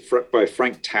directed by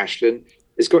Frank Tashlin.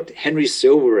 It's got Henry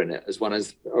Silver in it as one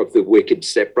of the wicked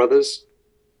stepbrothers.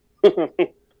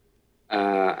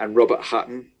 And Robert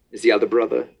Hutton is the other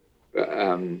brother. But,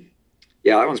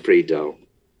 yeah, that one's pretty dull.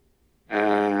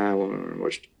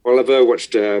 Watched Oliver.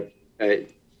 Watched one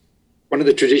of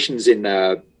the traditions in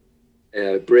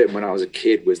Britain when I was a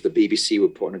kid was the BBC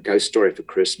would put on a ghost story for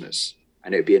Christmas,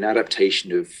 and it would be an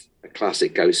adaptation of a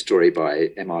classic ghost story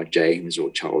by M.R. James or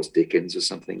Charles Dickens or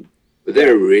something. But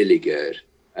they're really good.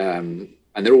 And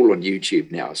they're all on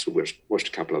YouTube now, so we watched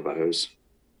a couple of those.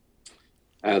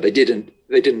 They did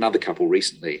another couple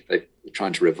recently. They're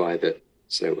trying to revive it.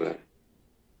 So,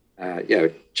 yeah,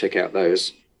 check out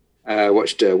those.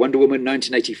 Watched Wonder Woman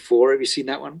 1984. Have you seen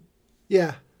that one?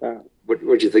 Yeah. What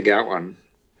do you think of that one?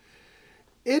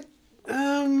 It,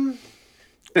 I'm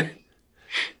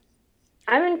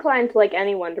inclined to like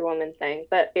any Wonder Woman thing,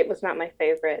 but it was not my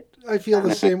favorite. I feel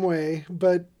the same way,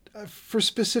 but for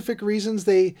specific reasons,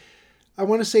 I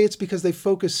want to say it's because they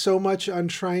focus so much on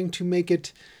trying to make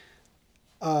it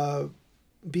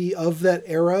be of that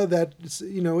era that,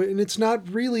 and it's not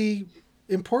really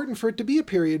important for it to be a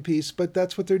period piece, but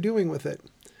that's what they're doing with it.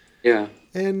 Yeah.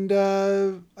 And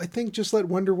I think just let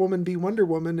Wonder Woman be Wonder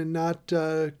Woman and not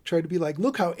try to be like,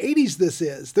 look how 80s this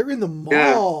is. They're in the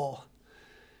mall. Yeah.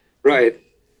 Right.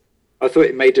 I thought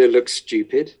it made her look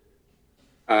stupid.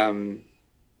 I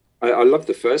love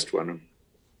the first one.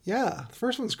 Yeah, the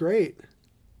first one's great.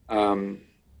 You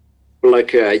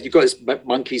got this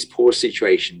monkey's paw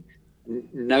situation.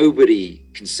 Nobody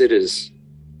considers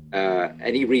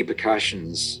any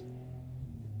repercussions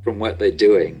from what they're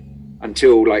doing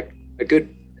until like a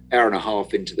good hour and a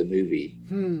half into the movie.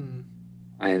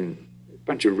 And a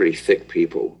bunch of really thick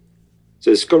people.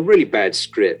 So it's got a really bad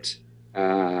script.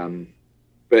 But,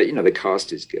 the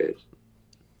cast is good.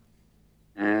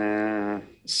 Let's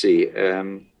see.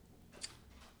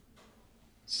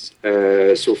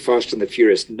 Saw Fast and the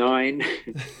Furious 9.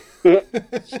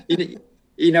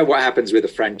 you know what happens with a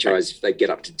franchise if they get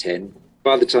up to 10.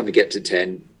 By the time they get to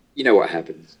 10, you know what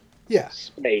happens. Yeah.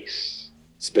 Space.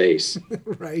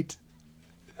 Right.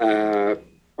 I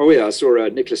saw a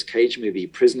Nicolas Cage movie,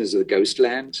 Prisoners of the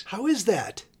Ghostland. How is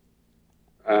that?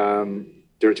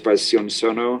 Directed by Sion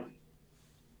Sono.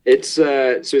 It's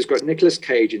got Nicolas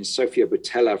Cage and Sofia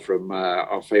Boutella from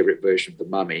our favorite version of The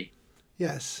Mummy.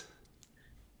 Yes.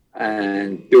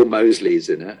 And Bill Moseley's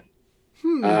in it.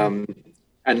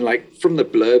 And like from the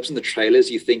blurbs and the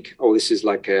trailers, you think, oh, this is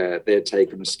like their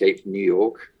take on Escape from New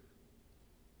York.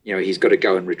 He's got to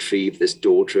go and retrieve this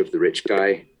daughter of the rich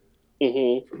guy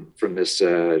from this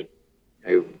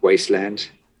wasteland.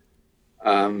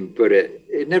 But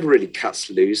it never really cuts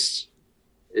loose.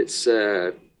 It's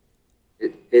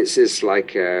just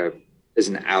like there's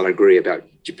an allegory about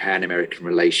Japan-American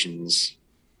relations,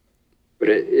 but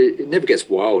it never gets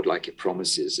wild like it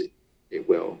promises it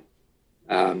will.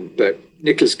 But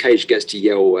Nicolas Cage gets to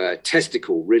yell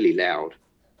testicle really loud.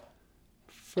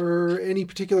 For any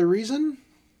particular reason?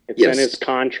 It's in his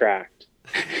contract.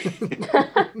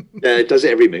 Yeah, it does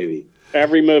it every movie.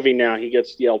 Every movie now he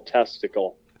gets to yell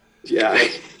testicle. Yeah.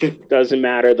 Doesn't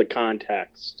matter the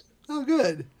context. Oh,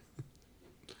 good.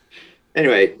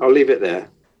 Anyway, I'll leave it there.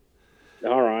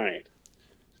 All right.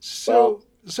 So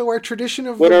our tradition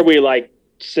of... What are we, like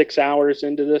 6 hours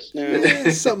into this now?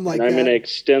 Something like that. I'm going to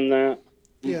extend that.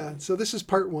 Yeah, so this is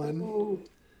part one.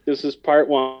 This is part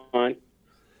one.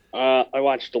 I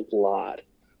watched a lot.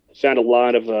 I found a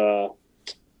lot of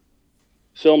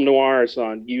film noirs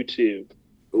on YouTube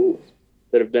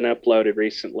that have been uploaded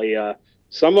recently.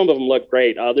 Some of them look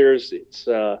great. Others, it's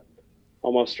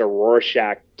almost a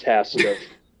Rorschach test of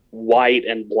white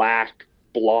and black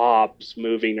blobs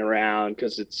moving around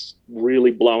because it's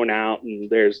really blown out and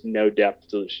there's no depth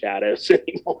to the shadows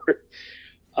anymore.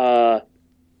 I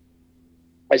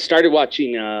started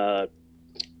watching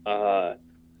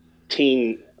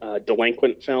teen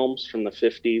delinquent films from the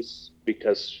 50s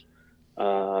because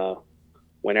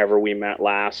whenever we met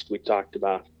last, we talked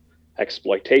about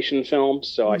exploitation films.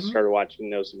 So I started watching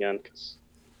those again because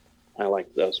I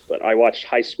like those. But I watched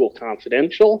High School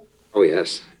Confidential. Oh,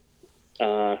 yes.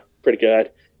 Pretty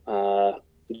good.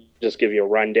 Just give you a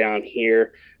rundown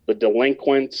here. The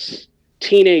Delinquents,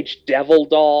 Teenage Devil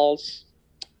Dolls.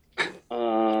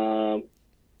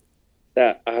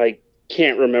 That I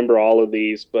can't remember all of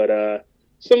these, but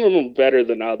some of them better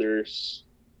than others.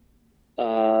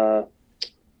 Have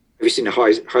you seen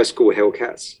High School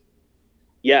Hellcats?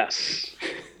 Yes.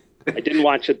 I didn't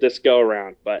watch it this go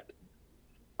around, but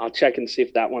I'll check and see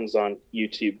if that one's on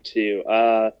YouTube too.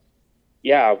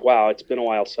 Yeah, wow, it's been a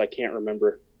while, so I can't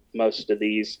remember most of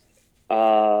these.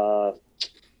 There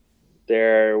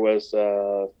was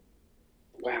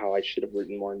wow, I should have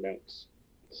written more notes.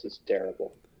 This is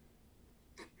terrible.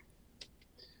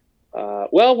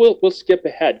 Well, we'll skip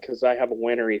ahead because I have a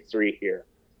Winnery 3 here.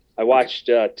 I watched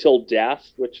Till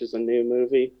Death, which is a new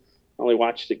movie. I only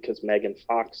watched it because Megan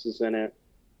Fox is in it.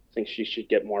 I think she should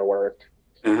get more work.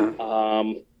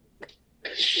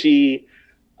 she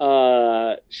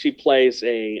plays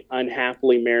a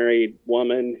unhappily married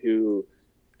woman who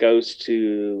goes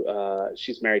to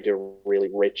she's married to a really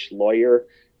rich lawyer,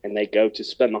 and they go to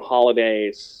spend the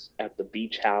holidays at the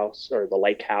beach house or the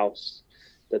lake house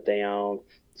that they own.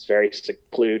 It's very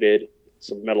secluded. It's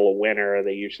the middle of winter.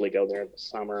 They usually go there in the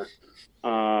summer.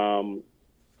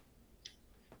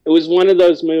 It was one of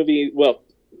those movies. Well,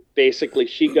 basically,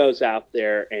 she goes out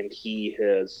there and he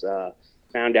has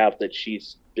found out that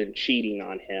she's been cheating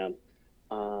on him.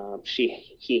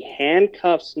 He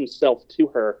handcuffs himself to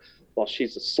her while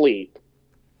she's asleep,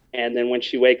 and then when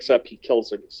she wakes up, he kills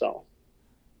himself.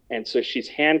 And so she's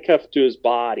handcuffed to his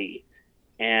body,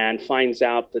 and finds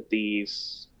out that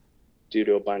these, due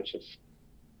to a bunch of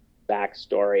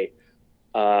backstory,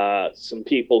 some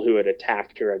people who had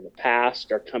attacked her in the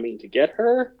past are coming to get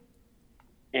her,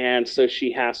 and so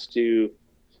she has to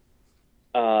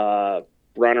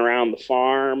run around the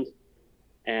farm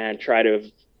and try to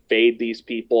evade these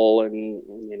people. And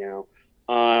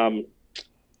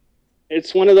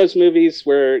it's one of those movies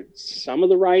where some of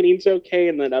the writing's okay,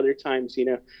 and then other times,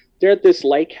 they're at this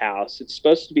lake house. It's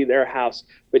supposed to be their house,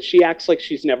 but she acts like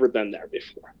she's never been there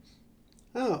before.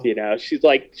 Oh. She's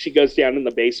like, she goes down in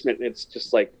the basement and it's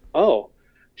just like, oh,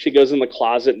 she goes in the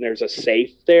closet and there's a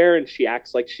safe there, and she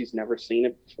acts like she's never seen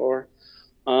it before.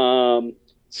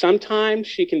 Sometimes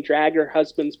she can drag her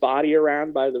husband's body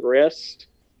around by the wrist,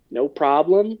 no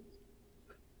problem.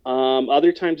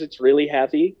 Other times it's really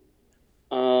heavy.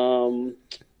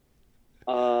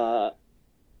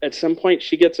 At some point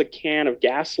she gets a can of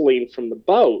gasoline from the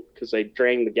boat because they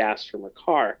drained the gas from her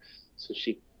car. So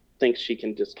she thinks she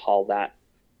can just haul that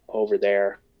over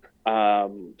there.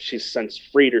 She's since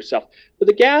freed herself. But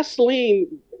the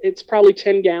gasoline, it's probably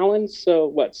 10 gallons.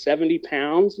 So 70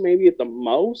 pounds maybe at the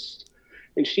most.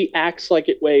 And she acts like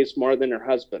it weighs more than her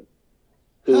husband,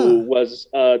 who was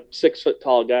a 6 foot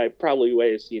tall guy, probably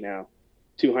weighs,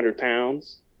 200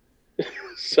 pounds.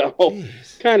 So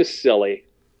kind of silly.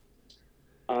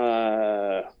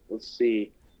 Let's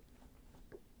see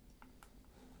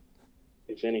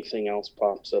if anything else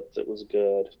pops up that was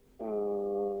good.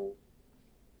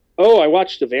 I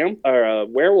watched a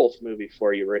werewolf movie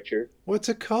for you, Richard. What's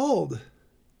it called?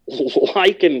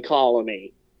 Lichen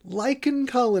Colony. Lichen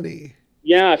Colony.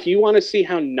 Yeah, if you want to see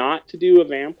how not to do a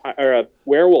vampire or a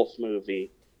werewolf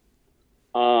movie,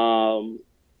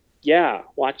 yeah,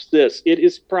 watch this. It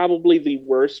is probably the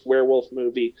worst werewolf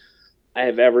movie I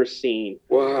have ever seen.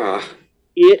 Wow.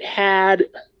 It had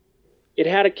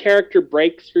a character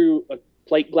break through a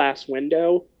plate glass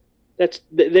window.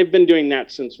 They've been doing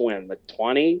that since when? The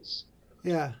 20s?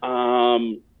 Yeah.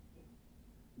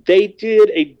 They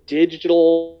did a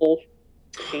digital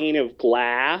pane of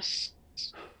glass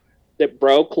that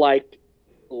broke like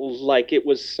it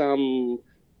was some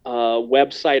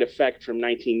website effect from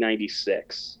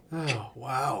 1996. Oh,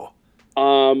 wow.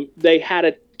 They had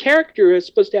a character who was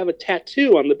supposed to have a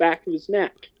tattoo on the back of his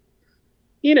neck.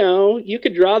 You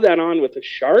could draw that on with a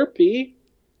Sharpie.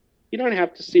 You don't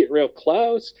have to see it real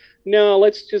close. No,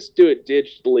 let's just do it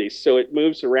digitally so it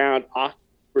moves around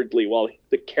awkwardly while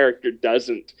the character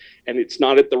doesn't, and it's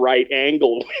not at the right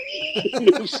angle when he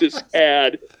moves his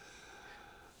head.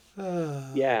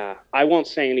 Yeah, I won't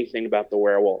say anything about the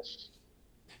werewolves.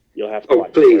 You'll have to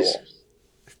watch please.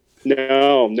 The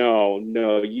werewolves.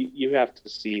 No. You have to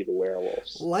see the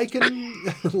werewolves. Lichen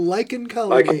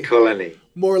Colony. Lichen Colony.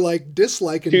 More like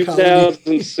Dislichen Colony.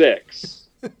 2006.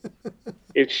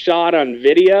 It's shot on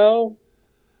video.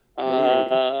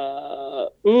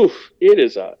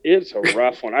 It's a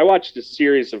rough one. I watched a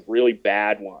series of really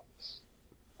bad ones.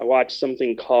 I watched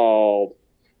something called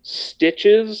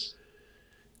Stitches.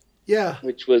 Yeah.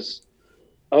 Which was,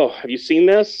 have you seen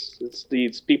this? It's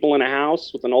these people in a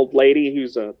house with an old lady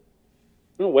who's I don't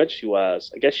know what she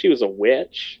was. I guess she was a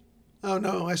witch. Oh,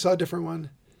 no, I saw a different one.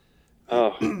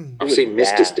 Oh, I've seen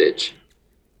Mr. Stitch.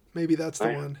 Maybe that's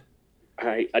the one.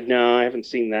 No, I haven't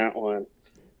seen that one.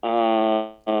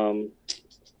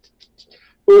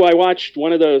 I watched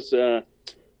one of those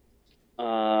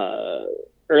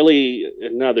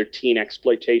another teen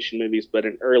exploitation movies, but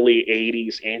an early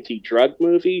 80s anti-drug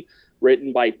movie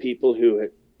written by people who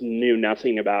knew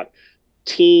nothing about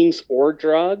teens or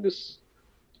drugs,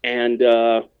 and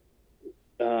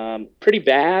pretty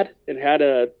bad.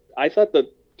 I thought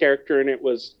the character in it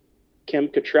was Kim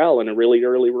Cattrall in a really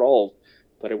early role,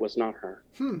 but it was not her.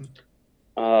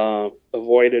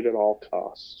 Avoided at all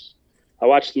costs. I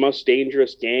watched The Most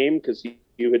Dangerous Game because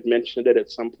you had mentioned it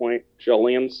at some point,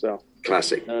 Jolien. So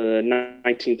classic.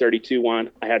 1932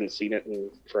 one. I hadn't seen it in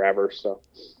forever, so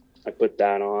I put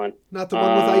that on. Not the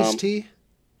one with Ice-T?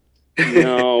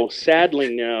 No,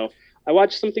 sadly no. I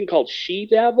watched something called She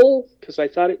Devil because I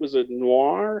thought it was a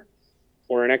noir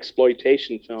or an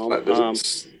exploitation film. Like the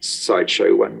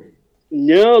sideshow one.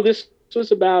 No, this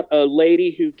was about a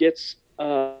lady who gets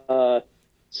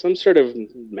some sort of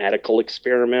medical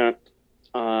experiment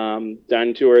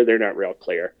done to her. They're not real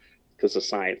clear because the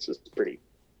science is pretty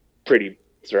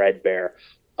threadbare.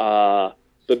 But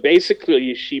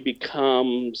basically, she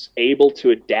becomes able to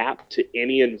adapt to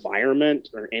any environment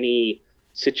or any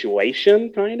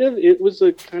situation, kind of. It was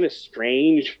a kind of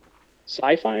strange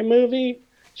sci-fi movie.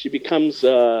 She becomes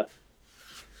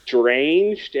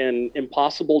deranged and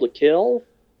impossible to kill.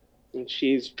 And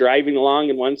she's driving along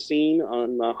in one scene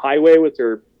on the highway with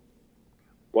her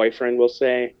boyfriend, we'll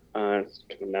say. It's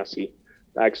kind of messy.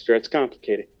 Baxter, it's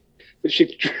complicated. But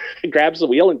she grabs the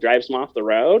wheel and drives him off the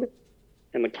road,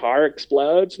 and the car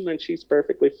explodes, and then she's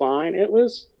perfectly fine. It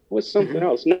was something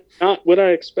else, not what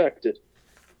I expected.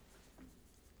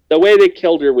 The way they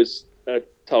killed her was a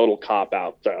total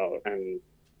cop-out, though. And,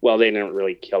 well, they didn't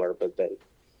really kill her, but they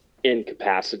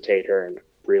incapacitate her in a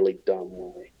really dumb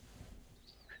way.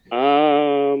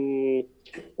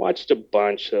 Watched a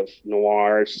bunch of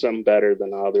noirs, some better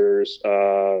than others.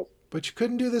 But you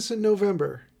couldn't do this in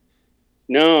November.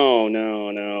 No.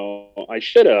 I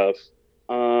should have.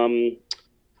 I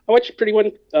watched a pretty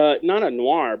one, not a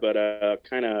noir, but a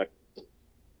kind of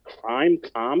crime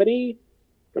comedy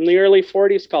from the early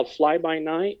 40s called Fly By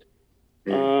Night.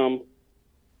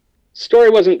 Story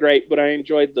wasn't great, but I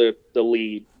enjoyed the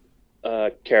lead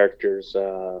characters.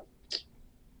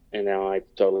 And now I've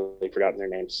totally forgotten their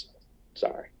names.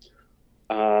 Sorry.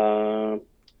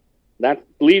 That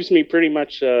leaves me pretty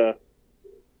much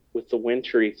with the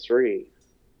Wintry 3.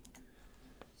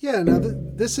 Yeah, now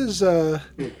this is a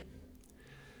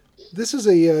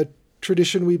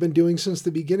tradition we've been doing since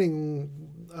the beginning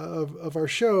of our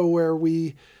show, where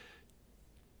we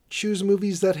choose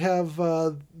movies that have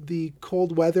the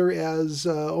cold weather as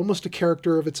almost a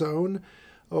character of its own,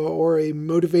 or a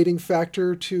motivating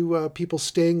factor to people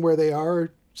staying where they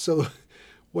are. So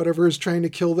whatever is trying to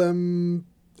kill them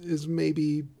is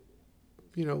maybe,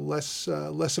 less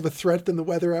of a threat than the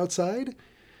weather outside.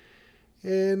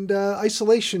 And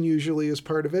isolation usually is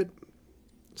part of it.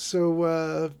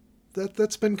 So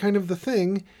that's been kind of the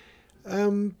thing.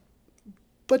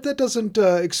 But that doesn't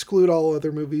exclude all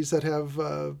other movies that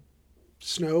have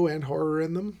snow and horror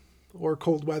in them, or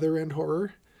cold weather and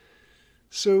horror.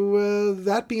 So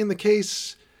that being the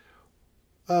case,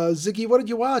 Ziggy, what did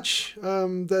you watch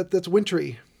that's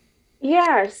wintry?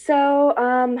 Yeah, so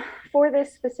for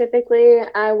this specifically,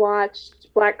 I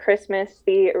watched Black Christmas,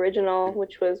 the original,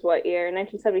 which was what year?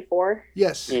 1974?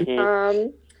 Yes. Mm-hmm.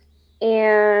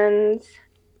 And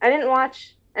I didn't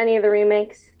watch any of the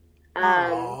remakes.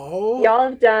 Y'all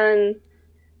have done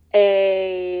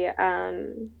a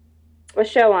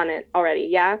show on it already,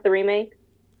 yeah? The remake?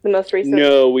 The most recent?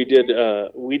 No, we did a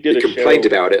complained show.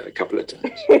 about it a couple of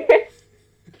times. We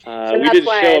did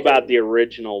a show about the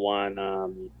original one,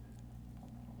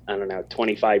 I don't know,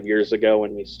 25 years ago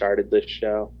when we started this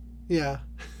show. Yeah.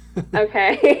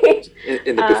 Okay.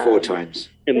 in the before times.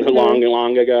 In the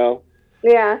long ago.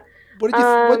 Yeah. What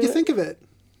did you think of it?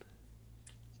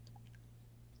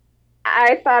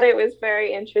 I thought it was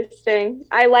very interesting.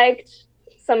 I liked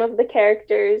some of the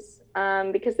characters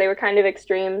because they were kind of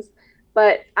extremes,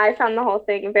 but I found the whole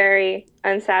thing very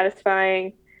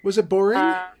unsatisfying. Was it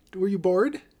boring? Were you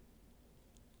bored?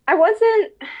 I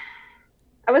wasn't.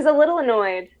 I was a little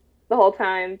annoyed the whole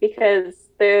time because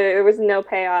there was no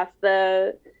payoff.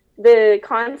 The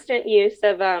constant use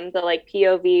of the like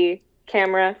POV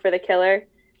camera for the killer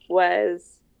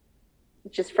was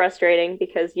just frustrating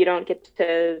because you don't get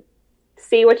to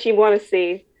see what you want to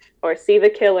see or see the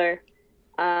killer.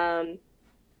 I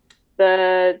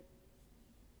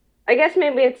guess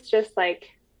maybe it's just like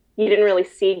you didn't really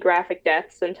see graphic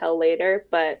deaths until later,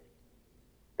 but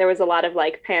there was a lot of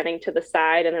like panning to the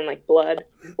side and then like blood,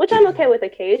 which I'm okay with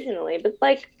occasionally, but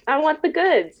like I want the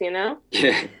goods,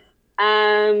 Yeah.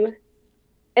 And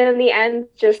in the end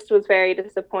just was very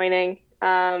disappointing.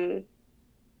 Yeah,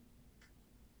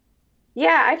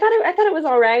 I thought it was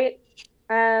all right.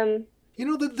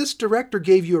 This director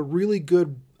gave you a really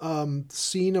good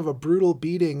scene of a brutal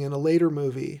beating in a later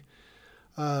movie.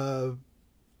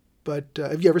 But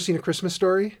have you ever seen A Christmas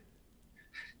Story?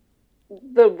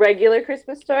 The regular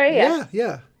Christmas Story? Yeah.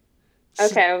 Yeah.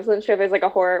 Okay, I wasn't sure if there's like a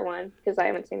horror one because I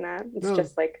haven't seen that. It's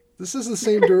just like this is the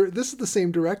same. This is the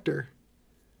same director.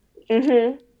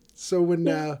 Mm-hmm. So when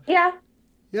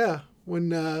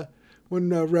when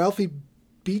Ralphie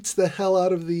beats the hell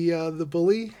out of the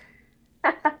bully,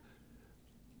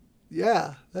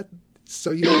 yeah,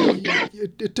 So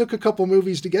it took a couple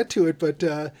movies to get to it, but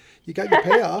you got your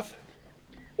payoff.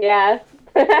 Yeah.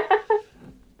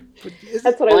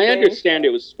 That's what I understand it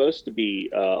was supposed to be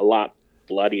a lot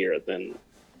bloodier than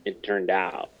it turned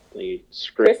out. The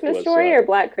script Christmas was Story or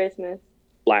Black Christmas?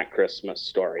 Black Christmas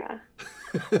Story. Yeah.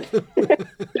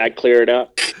 That cleared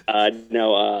up.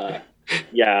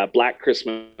 Black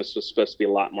Christmas was supposed to be a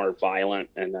lot more violent,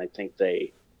 and I think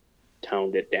they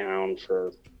toned it down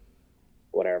for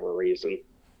whatever reason.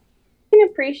 I can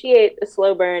appreciate a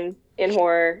slow burn in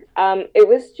horror. It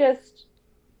was just,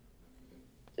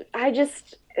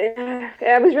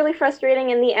 it was really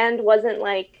frustrating, and the end wasn't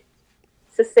like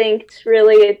succinct,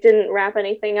 really. It didn't wrap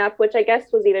anything up, which I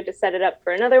guess was either to set it up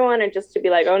for another one or just to be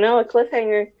like, oh no, a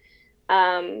cliffhanger.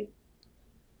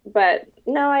 But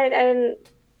no, I didn't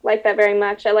like that very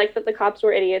much. I liked that the cops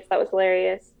were idiots. That was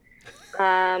hilarious.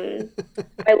 I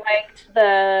liked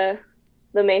the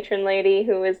matron lady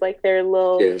who was like their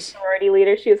little sorority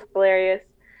leader. She was hilarious.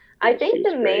 Yeah, I think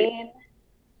the main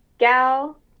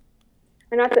gal,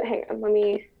 or not that, hang on,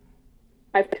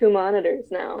 I have 2 monitors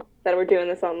now that we're doing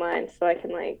this online, so I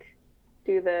can like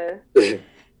do the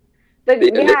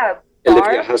Barb.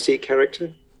 Olivia Hussey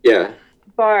character? Yeah.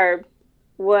 Barb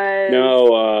was...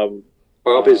 No,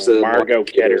 Barb is the Margot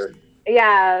Kidder.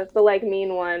 Yeah, the like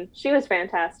mean one. She was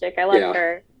fantastic. I loved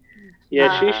her.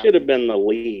 Yeah, she should have been the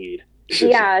lead.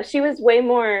 Yeah, she was way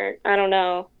more, I don't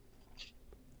know,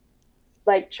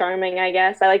 like charming, I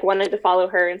guess. I like wanted to follow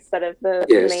her instead of the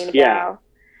main gal.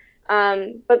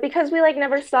 But because we like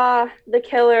never saw the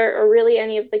killer or really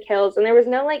any of the kills, and there was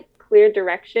no like clear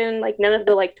direction, like none of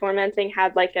the like tormenting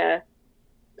had like a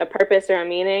purpose or a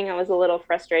meaning, I was a little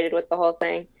frustrated with the whole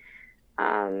thing.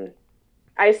 I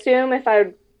assume if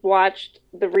I watched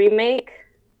the remake,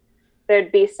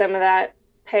 there'd be some of that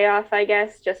payoff, I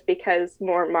guess, just because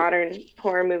more modern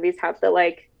horror movies have the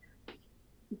like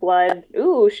blood,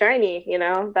 shiny,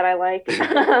 that I like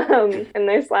in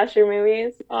their slasher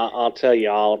movies. I'll tell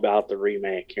you all about the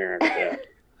remake here in a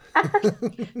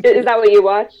bit. Is that what you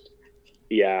watched?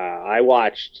 Yeah, I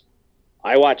watched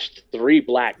 3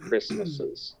 Black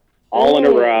Christmases all in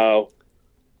a row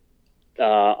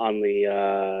on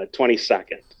the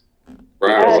 22nd. Wow.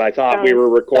 Because I thought we were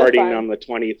recording on the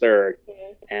 23rd.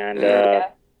 And,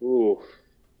 wow.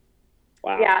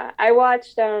 Yeah, I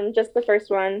watched just the first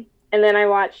one. And then I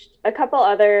watched a couple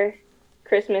other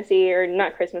Christmassy, or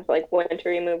not Christmas, but like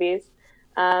wintry movies.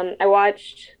 I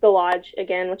watched The Lodge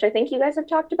again, which I think you guys have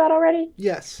talked about already.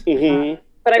 Yes. Mm-hmm.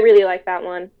 But I really like that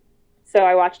one. So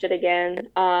I watched it again.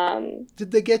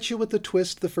 Did they get you with the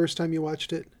twist the first time you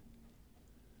watched it?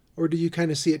 Or did you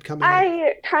kind of see it coming?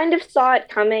 I kind of saw it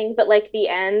coming, but like the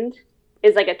end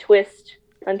is like a twist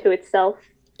unto itself,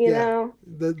 you know?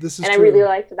 This is and true. I really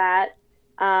liked that.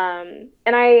 And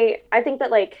I think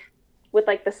that like with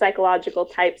like the psychological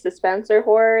type suspense or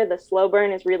horror, the slow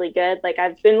burn is really good. Like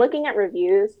I've been looking at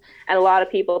reviews and a lot of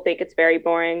people think it's very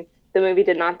boring. The movie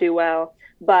did not do well,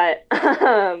 but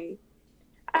I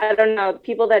don't know,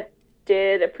 people that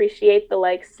did appreciate the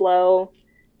like slow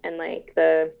and like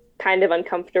the kind of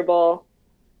uncomfortable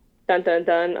dun dun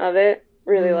dun of it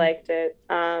really liked it.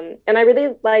 And I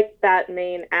really liked that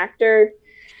main actor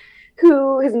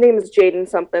who, his name is Jaden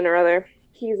something or other.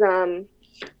 He's from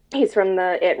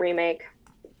the It remake.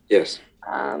 Yes.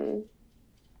 I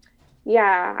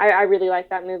really like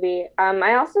that movie.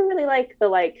 I also really like the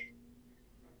like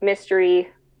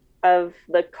mystery of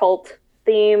the cult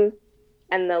theme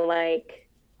and the like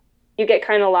you get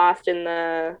kind of lost in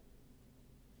the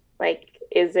like,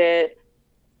 is it,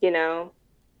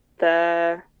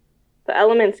 the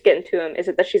elements getting to him? Is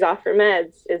it that she's off her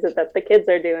meds? Is it that the kids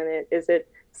are doing it? Is it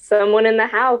someone in the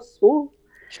house? Ooh.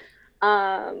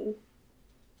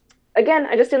 Again,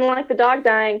 I just didn't like the dog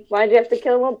dying. Why did you have to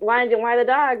kill him? Why the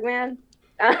dog, man?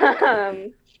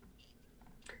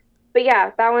 But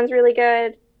yeah, that one's really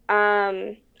good.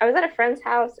 I was at a friend's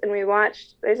house and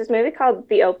there's this movie called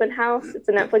The Open House. It's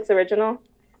a Netflix original.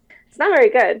 It's not very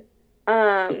good.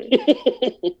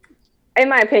 In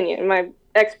my opinion, my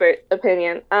expert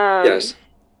opinion. Yes.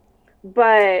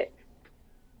 But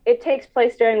it takes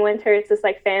place during winter. It's this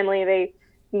like family, they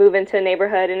move into a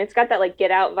neighborhood and it's got that like Get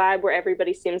Out vibe where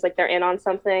everybody seems like they're in on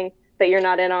something that you're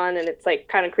not in on, and it's like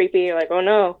kind of creepy. You're like, oh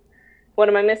no, what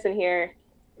am I missing here?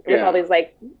 With all these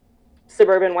like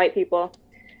suburban white people.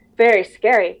 Very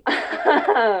scary.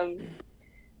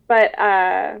 But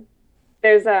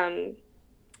there's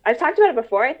I've talked about it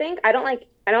before, I think. I don't like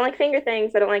finger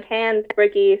things. I don't like hand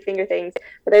breaky finger things.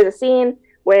 But there's a scene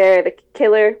where the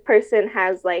killer person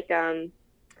has like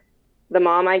the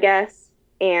mom, I guess,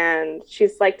 and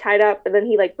she's like tied up, and then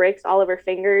he like breaks all of her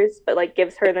fingers, but like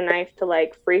gives her the knife to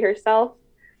like free herself,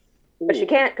 but she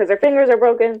can't because her fingers are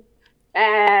broken.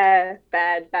 Bad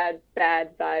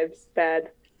vibes,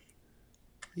 bad.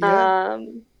 Yeah.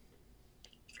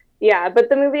 Yeah, but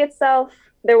the movie itself,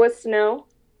 there was snow.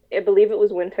 I believe it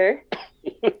was winter.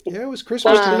 Yeah, it was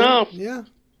Christmas Close time. enough. Yeah.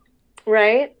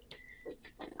 Right.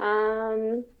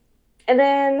 And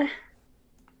then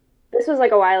this was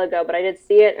like a while ago, but I did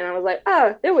see it and I was like,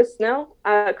 oh, there was snow.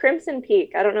 Crimson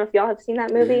Peak. I don't know if y'all have seen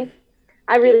that movie.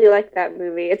 I really like that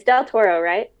movie. It's Del Toro,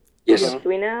 right? Yes. Do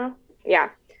we know? Yeah.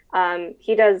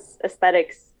 He does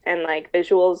aesthetics and like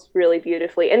visuals really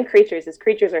beautifully, and creatures. His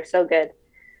creatures are so good.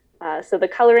 So the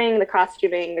coloring, the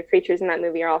costuming, the creatures in that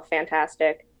movie are all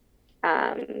fantastic.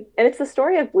 And it's the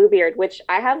story of Bluebeard, which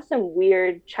I have some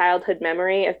weird childhood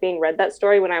memory of being read that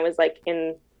story when I was like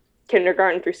in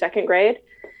kindergarten through second grade.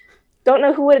 Don't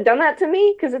know who would have done that to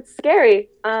me because it's scary.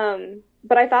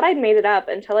 But I thought I'd made it up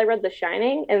until I read The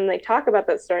Shining and they talk about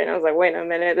that story. And I was like, wait a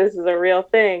minute, this is a real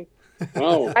thing.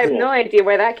 Oh, I have no idea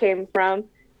where that came from,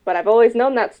 but I've always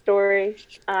known that story.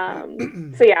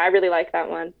 So yeah, I really like that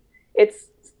one. It's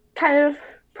kind of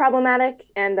problematic,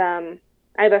 and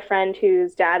I have a friend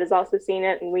whose dad has also seen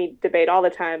it, and we debate all the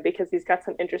time because he's got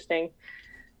some interesting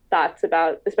thoughts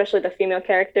about especially the female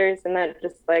characters, and that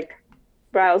just like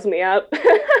riles me up.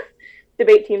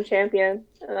 Debate team champion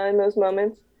in those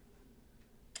moments.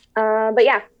 But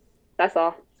yeah, that's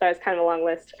all. Sorry, it's kind of a long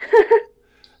list.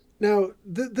 Now,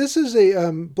 this is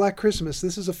a Black Christmas.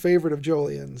 This is a favorite of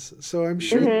Jolien's, so I'm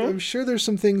sure there's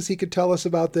some things he could tell us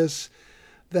about this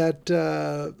that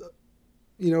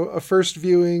a first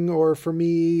viewing, or for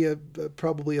me,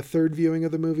 probably a third viewing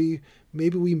of the movie,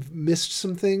 maybe we missed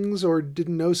some things or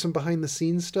didn't know some behind the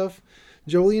scenes stuff.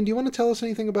 Jolien, do you want to tell us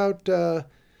anything about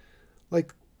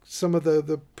like some of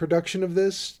the production of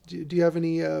this? Do you have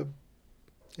any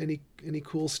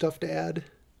cool stuff to add?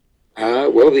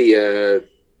 Well,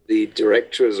 the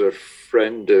director is a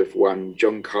friend of one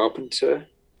John Carpenter.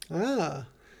 Ah.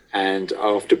 And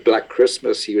after Black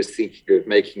Christmas, he was thinking of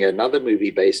making another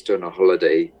movie based on a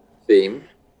holiday theme.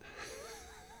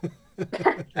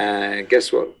 And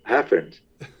guess what happened?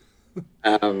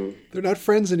 They're not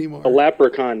friends anymore. a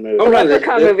Leprechaun movie. Oh, no,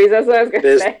 Leprechaun movies, that's what I was going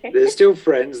to say. They're still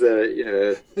friends.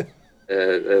 They're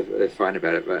fine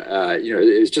about it. But,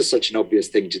 it was just such an obvious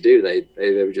thing to do.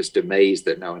 They were just amazed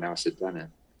that no one else had done it.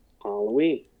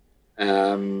 Halloween.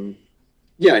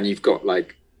 Yeah, and you've got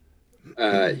like,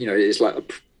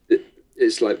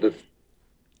 it's like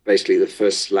basically the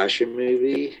first slasher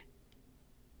movie.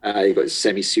 You've got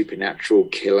semi-supernatural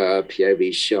killer,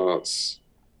 POV shots,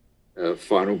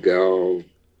 final girl.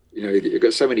 You've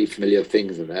got so many familiar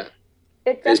things in that.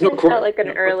 It definitely felt like an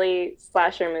early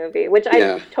slasher movie, which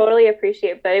I totally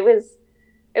appreciate, but it was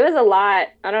a lot.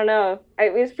 I don't know.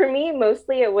 It was, for me,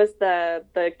 mostly it was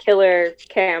the killer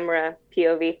camera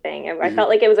POV thing. I felt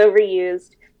like it was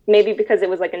overused, maybe because it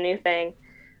was like a new thing.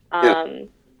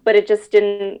 But it just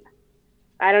didn't,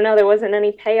 I don't know, there wasn't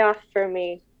any payoff for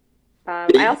me.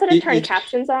 I also didn't turn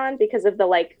captions on because of the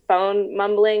like phone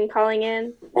mumbling calling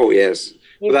in. Oh, yes.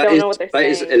 You don't know what they're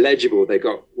saying. That is illegible. They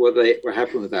got, what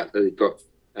happened with that? They got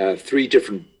three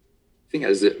different, I think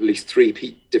there's at least three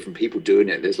different people doing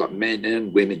it. There's like men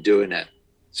and women doing it.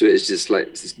 So it's just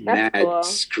like this mad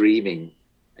screaming,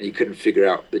 and you couldn't figure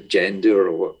out the gender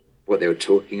or what they were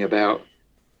talking about.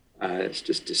 It's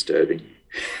just disturbing.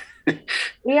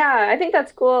 Yeah, I think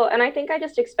that's cool. And I think I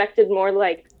just expected more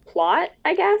like plot,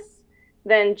 I guess,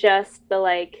 than just the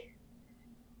like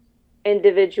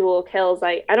individual kills.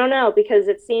 I don't know, because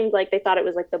it seemed like they thought it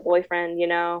was like the boyfriend,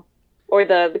 or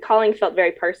the calling felt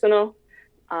very personal.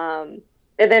 And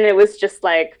then it was just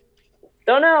like,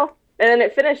 don't know. And then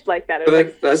it finished like that. It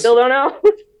was like, still don't know.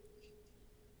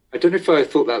 I don't know if I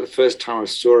thought that the first time I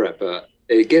saw it, but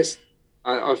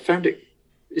I found it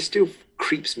still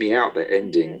creeps me out, the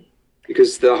ending,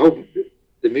 because the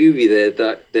movie there,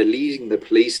 that they're leading the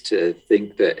police to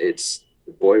think that it's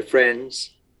the boyfriends.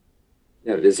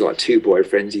 There's like two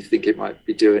boyfriends. You think it might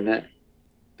be doing that,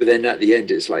 but then at the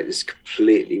end, it's like this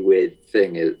completely weird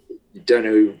thing. You don't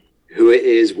know who it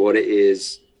is, what it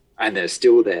is, and they're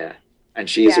still there, and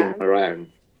she's on her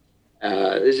own.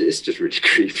 It's just really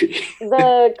creepy.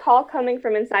 The call coming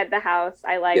from inside the house,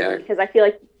 I like, because I feel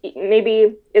like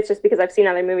maybe it's just because I've seen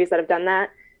other movies that have done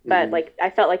that, but like I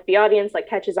felt like the audience like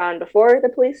catches on before the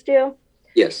police do.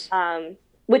 Yes.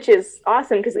 Which is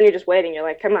awesome, because then you're just waiting. You're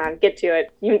like, come on, get to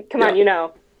it. Come on,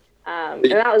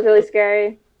 And that was really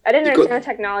scary. I didn't understand the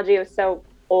technology. It was so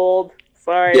old.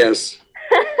 Sorry. Yes.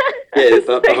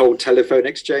 The whole telephone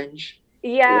exchange.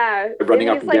 Yeah. Running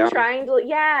up and down. He's trying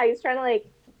to like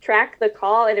track the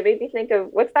call, and it made me think of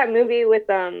what's that movie with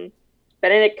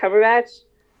Benedict Cumberbatch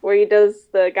where he does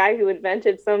the guy who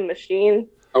invented some machine.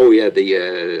 Oh yeah,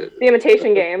 the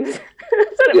Imitation Games.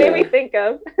 That's what it made me think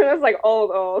of. It was like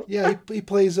old. Yeah, he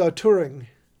plays Turing.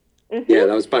 Mm-hmm. Yeah,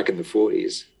 that was back in the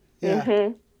 40s. Yeah.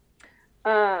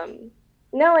 Mm-hmm.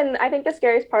 No, and I think the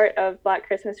scariest part of Black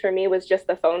Christmas for me was just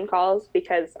the phone calls,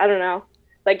 because I don't know,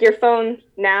 like your phone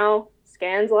now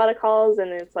scans a lot of calls,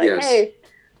 and it's like, hey,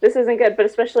 this isn't good. But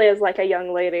especially as like a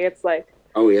young lady, it's like,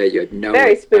 oh yeah, you had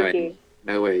very spooky.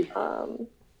 No way.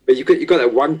 But you got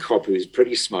that one cop who's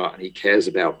pretty smart and he cares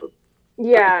about them.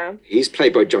 Yeah. He's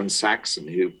played by John Saxon,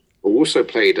 who also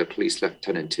played a police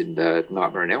lieutenant in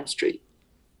Nightmare on Elm Street.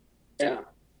 Yeah.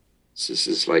 So this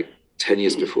is like 10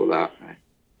 years before that. Right?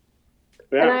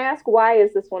 Yeah. Can I ask, why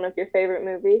is this one of your favorite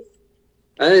movies?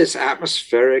 It's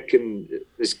atmospheric and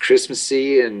it's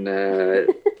Christmassy, and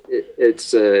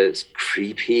it's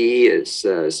creepy. It's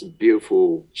some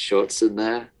beautiful shots in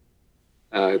there.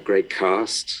 Great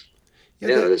cast.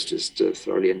 Yeah, that's just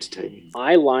thoroughly entertaining.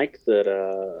 I like that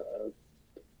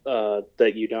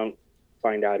that you don't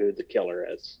find out who the killer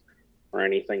is or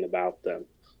anything about them.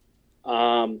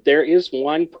 There is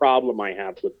one problem I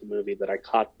have with the movie that I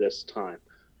caught this time.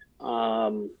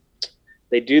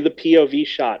 They do the POV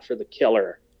shot for the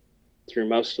killer through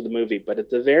most of the movie, but at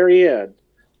the very end,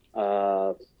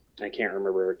 I can't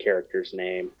remember her character's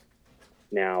name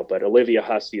now, but Olivia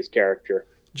Hussey's character.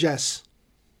 Jess,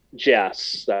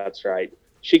 that's right.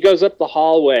 She goes up the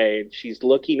hallway and she's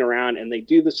looking around, and they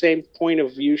do the same point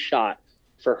of view shot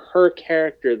for her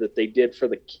character that they did for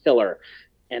the killer.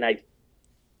 And I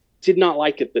did not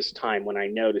like it this time when I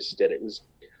noticed it. It was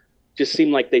just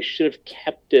seemed like they should have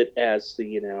kept it as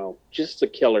the, just the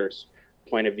killer's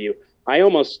point of view. I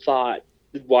almost thought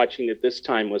watching it this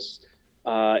time was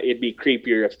it'd be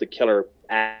creepier if the killer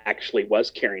actually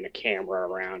was carrying a camera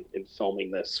around and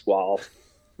filming this while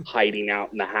hiding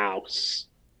out in the house.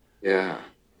 Yeah.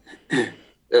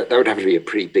 That would have to be a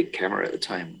pretty big camera at the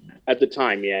time. At the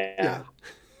time, yeah.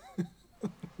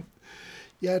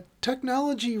 Yeah,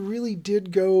 technology really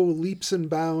did go leaps and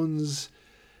bounds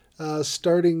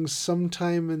starting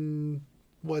sometime in,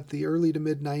 the early to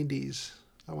mid-90s,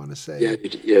 I want to say. Yeah,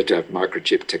 you had to have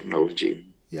microchip technology.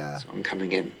 Yeah. So I'm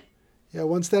coming in. Yeah,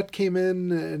 once that came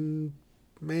in, and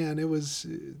man, it was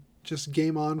just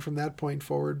game on from that point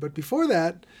forward. But before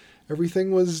that,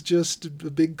 everything was just a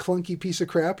big clunky piece of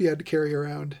crap you had to carry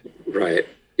around. Right.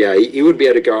 Yeah, you wouldn't be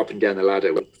able to go up and down the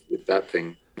ladder with that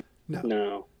thing.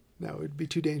 No, it'd be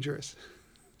too dangerous.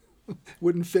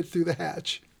 Wouldn't fit through the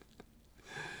hatch.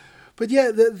 But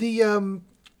yeah, the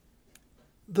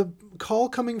call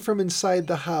coming from inside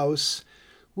the house,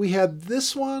 we had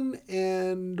this one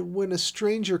and When a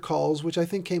Stranger Calls, which I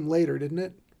think came later, didn't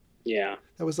it? Yeah.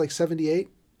 That was like 78,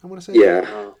 I want to say.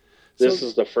 Yeah. This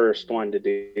is the first one to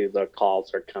do the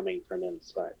calls are coming from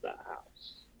inside the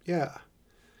house. Yeah.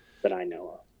 That I know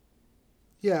of.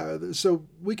 Yeah, so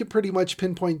we could pretty much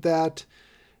pinpoint that.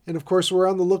 And of course, we're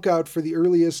on the lookout for the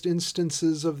earliest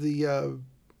instances of the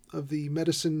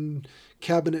medicine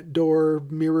cabinet door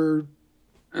mirror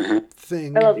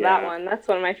thing. I love that one. That's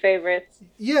one of my favorites.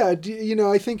 Yeah,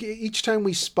 I think each time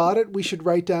we spot it, we should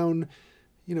write down,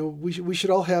 we should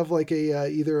all have like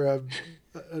either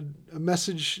a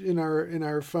message in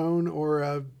our phone or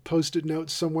a Post-it note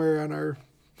somewhere on our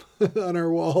on our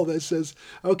wall that says,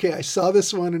 okay, I saw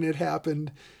this one and it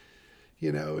happened,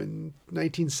 in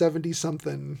 1970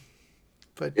 something.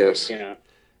 But yes. Yeah.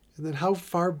 And then how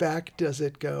far back does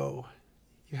it go?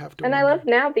 You have to. And wonder. I love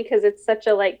now because it's such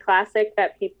a classic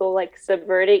that people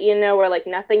subvert it, where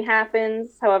nothing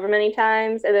happens however many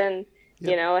times, and then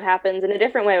it happens in a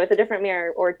different way with a different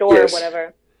mirror or door or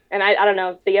whatever. And I don't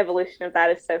know, the evolution of that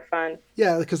is so fun.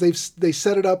 Yeah, because they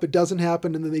set it up, it doesn't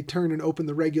happen, and then they turn and open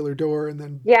the regular door, and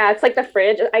then... Yeah, it's like the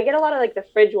fridge. I get a lot of the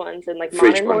fridge ones in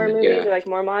modern horror movies, or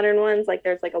more modern ones.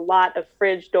 There's a lot of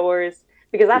fridge doors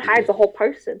because that hides a whole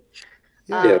person.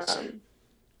 Yes.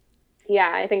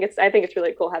 Yeah, I think it's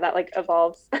really cool how that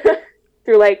evolves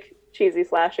through cheesy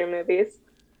slasher movies.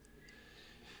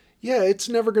 Yeah, it's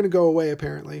never going to go away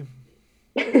apparently.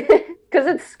 Because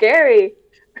it's scary.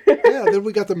 Yeah, then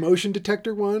we got the motion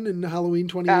detector one in Halloween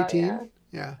 2018. Oh,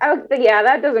 yeah. Yeah,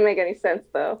 that doesn't make any sense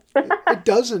though. It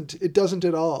doesn't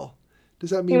at all.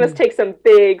 Does that mean he must take some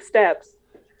big steps?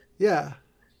 Yeah.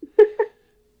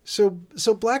 So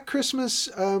Black Christmas,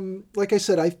 like I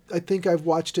said, I think I've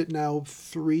watched it now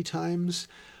 3 times.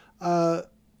 I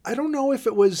don't know if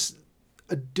it was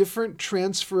a different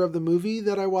transfer of the movie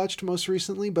that I watched most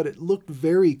recently, but it looked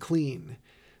very clean.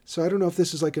 So I don't know if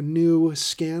this is a new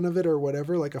scan of it or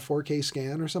whatever, like a 4K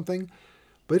scan or something,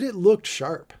 but it looked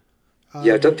sharp.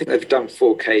 Yeah, I don't think they've done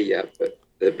 4K yet, but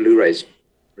the Blu-ray's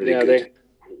really Yeah, good.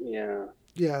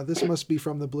 Yeah, this must be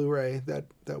from the Blu-ray that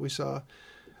we saw.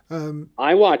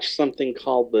 I watched something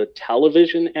called the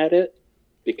television edit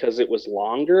because it was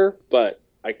longer, but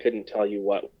I couldn't tell you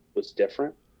what was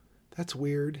different. That's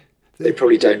weird. They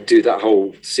probably don't do that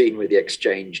whole scene with the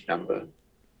exchange number.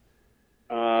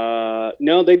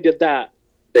 No, they did that.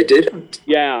 They did?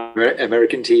 Yeah.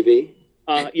 American TV?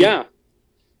 Yeah.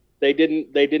 They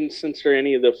didn't censor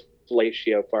any of the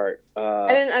fellatio part. I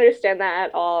didn't understand that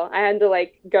at all. I had to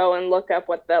like go and look up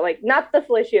what the not the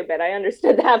fellatio bit. I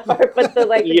understood that part, but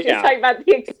the she's talking about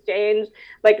the exchange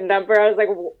number. I was like,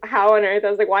 how on earth? I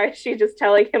was like, why is she just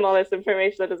telling him all this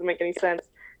information that doesn't make any sense?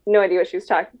 No idea what she was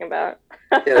talking about.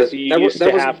 Yeah, so you used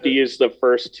to have to use the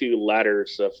first two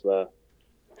letters of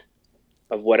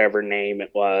whatever name it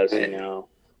was,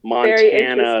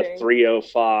 Montana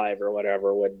 305 or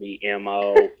whatever would be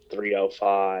MO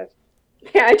 305.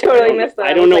 Yeah, I totally missed that.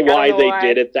 I don't know why they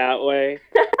did it that way.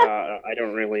 I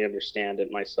don't really understand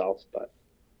it myself, but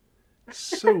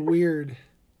so weird.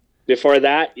 Before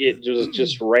that, it was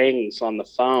just rings on the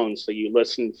phone, so you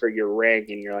listened for your ring,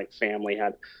 and your family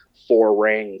had 4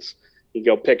 rings. You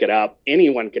go pick it up.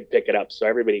 Anyone could pick it up, so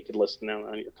everybody could listen in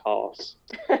on your calls.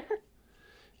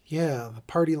 Yeah, the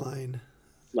party line.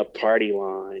 The party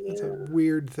line. That's a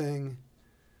weird thing.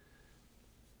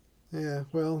 Yeah,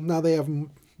 well, now they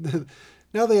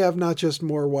have not just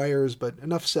more wires, but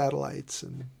enough satellites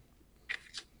and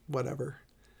whatever.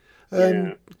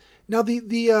 Now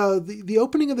the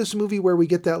opening of this movie where we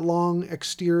get that long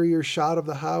exterior shot of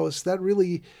the house, that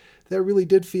really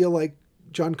did feel like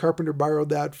John Carpenter borrowed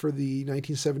that for the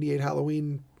 1978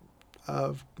 Halloween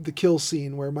the kill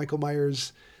scene where Michael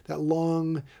Myers, that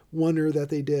long oneer that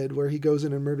they did where he goes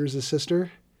in and murders his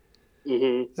sister.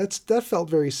 Mm-hmm. That felt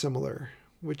very similar,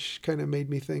 which kind of made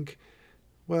me think,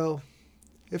 well,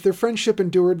 if their friendship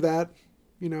endured that,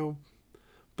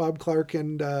 Bob Clark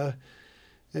and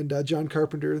John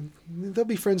Carpenter, they'll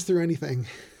be friends through anything.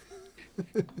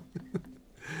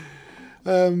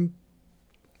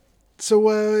 So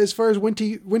as far as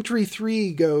Wintry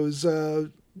 3 goes,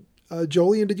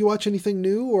 Jolien, did you watch anything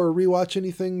new or rewatch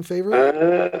anything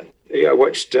favorite? Yeah, I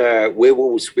watched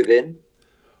Werewolves Within.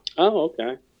 Oh,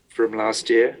 okay. From last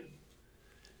year.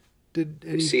 Have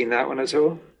you seen that one at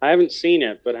all? I haven't seen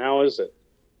it, but how is it?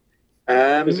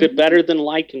 Is it better than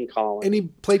Lichen Colony? Any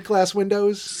plate glass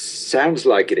windows? Sounds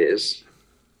like it is.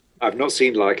 I've not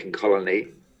seen Lichen Colony.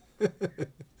 This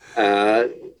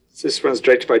one's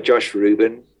directed by Josh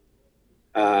Rubin.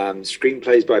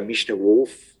 Screenplays by Mishna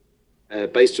Wolf,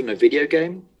 based on a video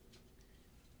game.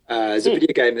 There's a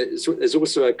video game. There's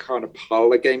also a kind of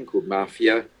parlor game called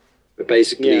Mafia. But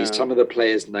basically, some of the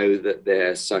players know that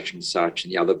they're such and such,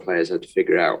 and the other players have to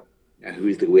figure out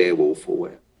who's the werewolf or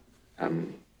what.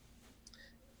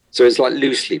 So it's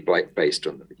loosely based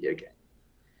on the video game.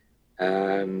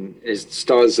 It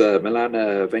stars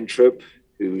Milana Ventrup,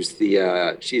 who's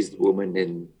she's the woman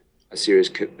in a series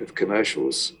of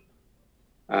commercials.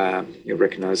 You'll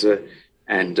recognize her.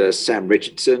 And Sam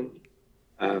Richardson.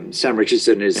 Sam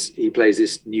Richardson he plays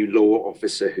this new law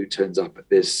officer who turns up at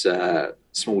this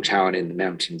small town in the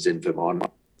mountains in Vermont.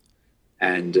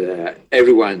 And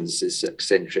everyone's this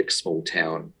eccentric small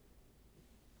town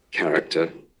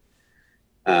character.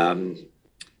 There's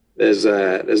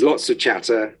lots of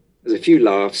chatter. There's a few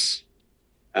laughs.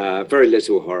 Very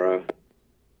little horror.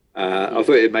 I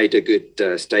thought it made a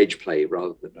good stage play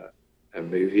rather than a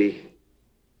movie.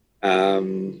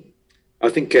 I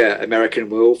think American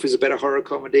Werewolf is a better horror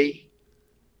comedy.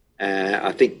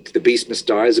 I think The Beast Must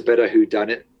Die is a better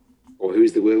whodunit or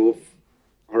Who's the Werewolf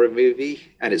horror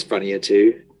movie, and it's funnier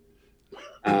too.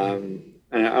 And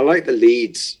I like the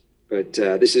leads, but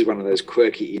this is one of those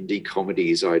quirky indie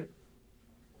comedies I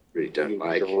really don't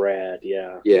like. Dread,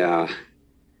 yeah. Yeah.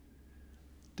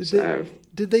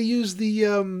 Did they use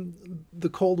the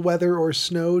cold weather or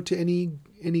snow to any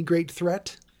great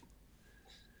threat?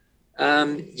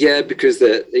 Yeah, because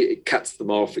it cuts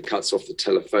them off. It cuts off the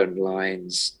telephone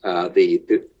lines. They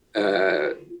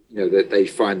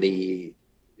find the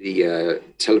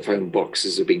telephone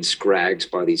boxes have been scragged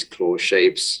by these claw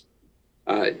shapes.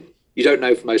 You don't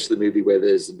know for most of the movie whether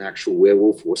there's an actual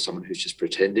werewolf or someone who's just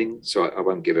pretending. So I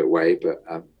won't give it away. But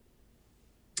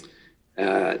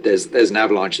there's an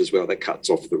avalanche as well that cuts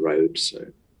off the road. So.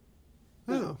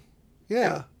 Oh,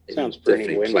 yeah. Sounds pretty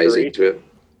definitely plays into it.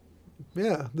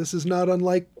 Yeah, this is not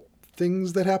unlike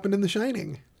things that happened in The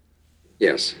Shining.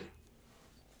 Yes.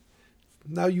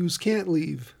 Now yous can't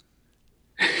leave.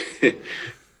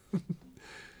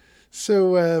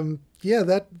 So,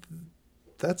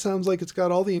 that sounds like it's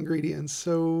got all the ingredients.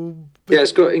 So, Yeah,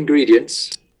 it's got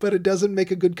ingredients. but it doesn't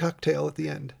make a good cocktail at the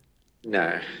end.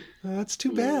 No. That's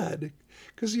too bad.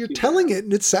 Because you're telling it,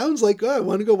 and it sounds like, oh, I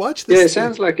want to go watch this. Yeah, it thing.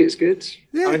 sounds like it's good.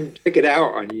 Yeah. I mean, check it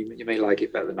out, and you may like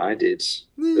it better than I did.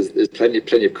 Mm. There's plenty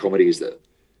of comedies that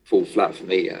fall flat for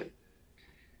me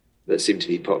that seem to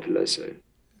be popular. So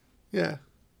Yeah.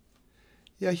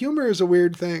 Yeah, humor is a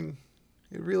weird thing.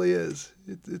 It really is.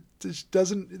 It just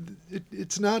doesn't.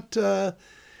 It's not.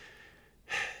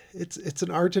 It's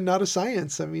an art and not a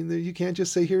science. I mean, you can't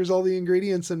just say here's all the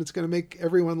ingredients and it's going to make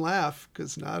everyone laugh,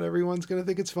 because not everyone's going to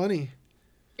think it's funny.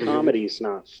 Comedy's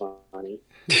not funny.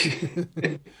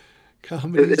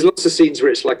 Comedy. there's lots of scenes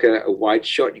where it's like a wide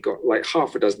shot. And you've got like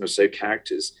half a dozen or so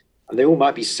characters, and they all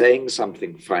might be saying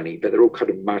something funny, but they're all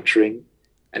kind of muttering,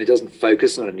 and it doesn't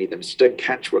focus on any of them. So you don't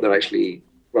catch what they're actually.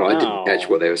 Well, I didn't catch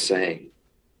what they were saying.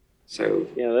 So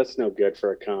Yeah, that's no good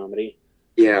for a comedy.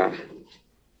 yeah.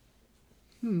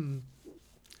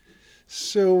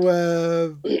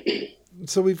 So,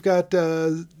 so we've got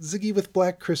Ziggy with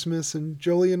Black Christmas and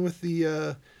Jolien with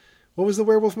the what was the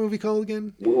werewolf movie called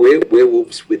again?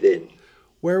 Werewolves Within.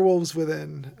 Werewolves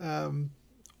Within.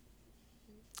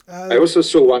 I also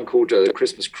saw one called The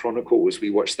Christmas Chronicles. We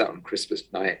watched that on Christmas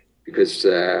night because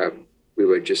we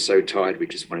were just so tired. We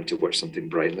just wanted to watch something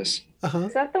brainless.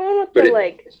 Is that the one with the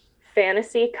like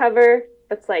fantasy cover?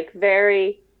 That's like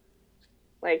very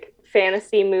like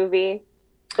fantasy movie,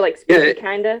 but like spooky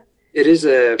kind of. It is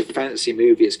a fantasy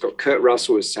movie. It's got Kurt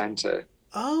Russell as Santa.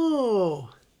 Oh,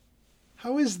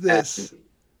 how is this?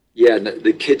 Yeah, and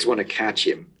the kids want to catch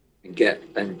him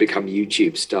and become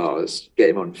YouTube stars. Get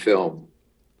him on film.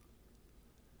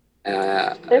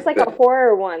 There's like a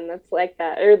horror one that's like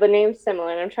that, or the name's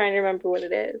similar, and I'm trying to remember what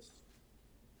it is.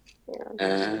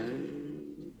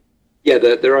 Yeah,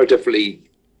 there are definitely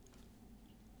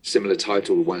similar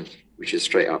titled ones, which is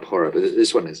straight up horror, but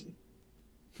this one isn't.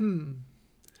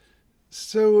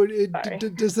 So,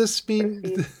 does this mean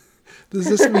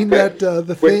that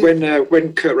the thing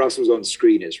when Kurt Russell's on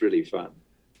screen, it's really fun.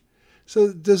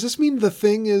 So, does this mean The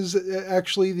Thing is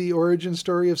actually the origin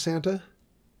story of Santa?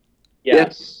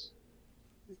 Yes.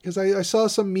 Because I saw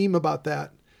some meme about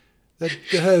that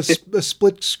has a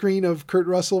split screen of Kurt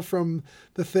Russell from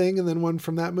The Thing and then one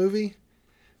from that movie.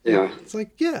 Yeah. It's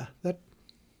like, yeah,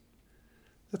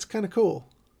 that's kind of cool.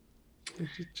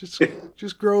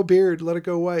 Just grow a beard, let it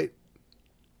go white.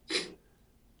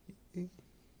 Yeah,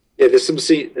 there's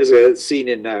a scene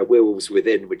in Werewolves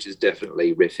Within which is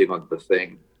definitely riffing on The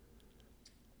Thing.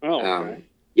 Oh, okay.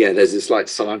 Yeah, there's this like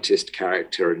scientist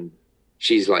character, and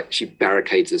she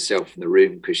barricades herself in the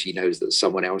room because she knows that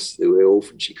someone else is the werewolf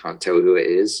and she can't tell who it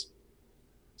is.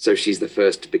 So she's the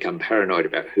first to become paranoid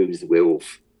about who's the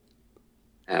werewolf.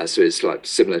 So it's like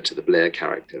similar to the Blair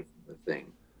character from The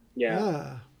Thing.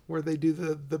 Yeah. Where they do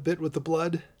the bit with the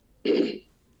blood.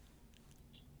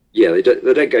 Yeah, they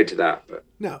don't go to that, but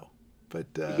no, but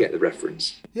you get the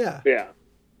reference. Yeah. Yeah.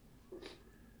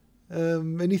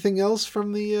 Anything else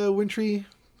from the wintry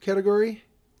category?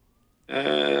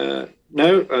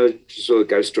 No, I saw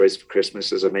Ghost Stories for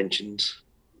Christmas, as I mentioned.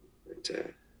 But,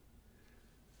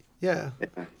 yeah,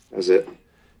 that's it.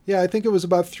 Yeah, I think it was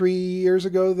about 3 years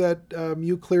ago that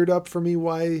you cleared up for me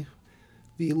why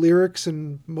the lyrics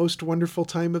in Most Wonderful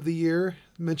Time of the Year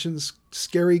mentions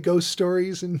scary ghost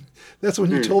stories, and that's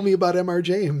when you told me about M.R.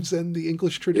 James and the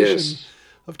English tradition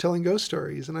of telling ghost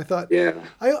stories. And I thought,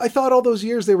 I thought all those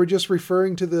years they were just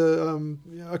referring to the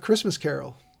A Christmas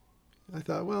Carol. I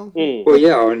thought, well,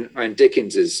 and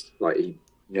Dickens is like,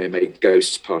 made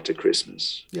ghosts part of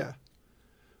Christmas. Yeah.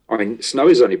 I mean, Snow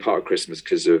is only part of Christmas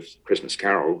because of Christmas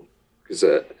Carol, because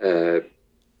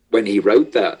when he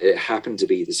wrote that, it happened to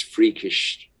be this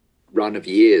freakish run of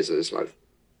years. It was like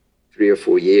 3 or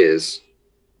 4 years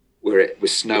where it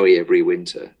was snowy every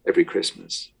winter, every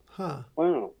Christmas. Huh.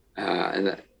 Wow.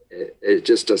 And it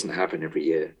just doesn't happen every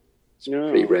year. It's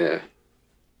pretty rare.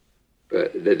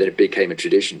 But then it became a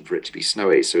tradition for it to be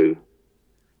snowy. So,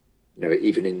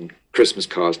 even in Christmas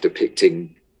cards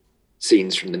depicting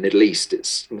scenes from the Middle East,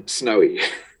 it's snowy.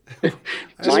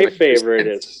 My favorite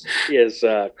is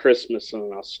Christmas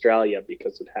in Australia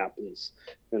because it happens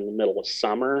in the middle of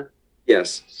summer.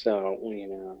 Yes. So,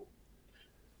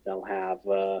 they'll have,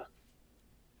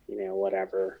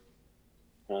 whatever,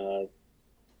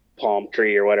 palm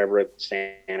tree or whatever,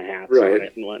 Santa hats on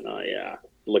it and whatnot. Yeah.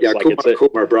 Looks like I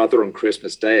called my brother on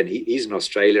Christmas Day, and he's in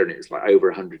Australia, and it was like over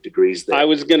 100 degrees there. I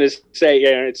was going to say,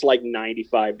 it's like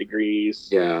 95 degrees.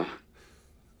 Yeah.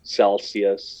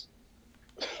 Celsius.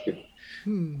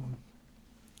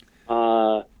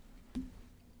 I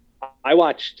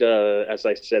watched, as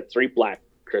I said, 3 Black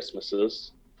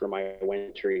Christmases for my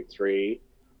wintry 3.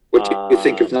 What do you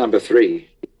think of number 3?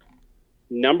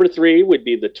 Number 3 would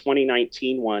be the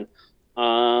 2019 one.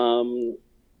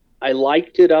 I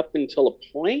liked it up until a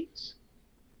point,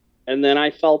 and then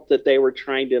I felt that they were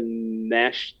trying to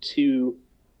mesh 2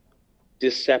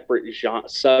 separate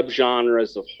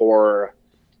subgenres of horror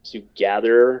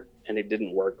together, and it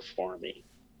didn't work for me.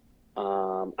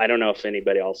 I don't know if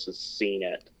anybody else has seen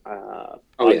it. I'll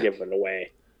give it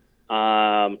away.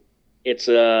 It's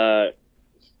a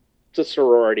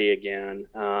sorority again.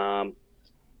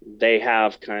 They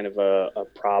have kind of a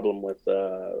problem with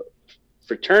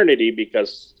fraternity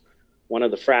because one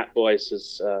of the frat boys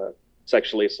has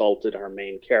sexually assaulted our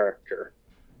main character.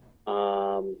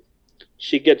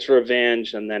 She gets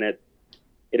revenge, and then it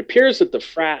appears that the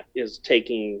frat is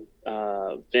taking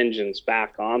vengeance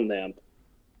back on them.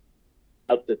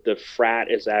 That the frat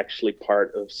is actually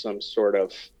part of some sort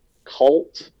of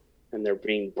cult, and they're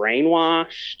being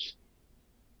brainwashed,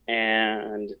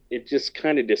 and it just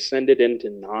kind of descended into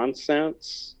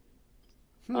nonsense.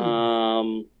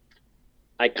 I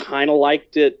kind of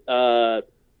liked it.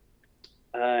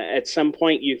 At some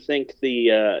point, you think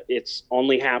it's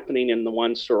only happening in the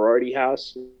one sorority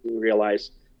house. You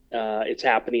realize it's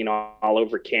happening all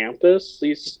over campus,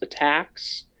 these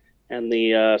attacks, and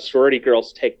the sorority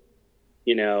girls take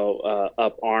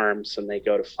up arms and they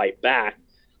go to fight back.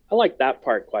 I like that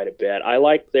part quite a bit. I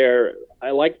like the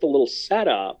little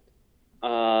setup.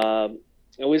 It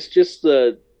was just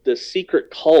the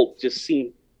secret cult just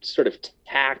seemed sort of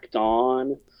tacked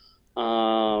on.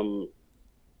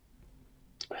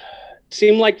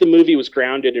 Seemed like the movie was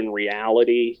grounded in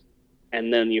reality,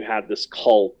 and then you had this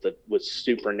cult that was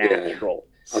supernatural.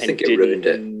 Yeah, I think it ruined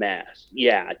it.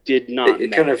 Did not.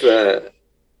 It kind of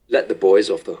let the boys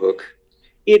off the hook.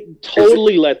 It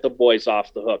totally let the boys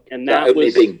off the hook, and that only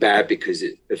was being bad because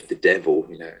of the devil,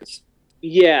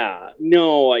 Yeah,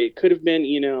 no, it could have been,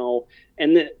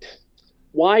 and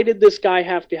why did this guy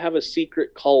have to have a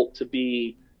secret cult to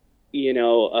be,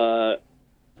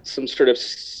 some sort of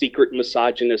secret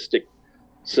misogynistic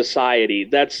society?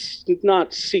 That's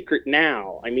not secret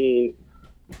now. I mean,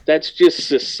 that's just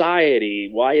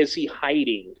society. Why is he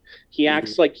hiding? He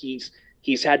acts like he's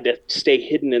had to stay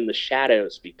hidden in the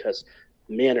shadows because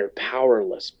men are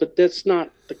powerless, but that's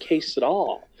not the case at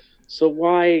all. So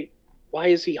why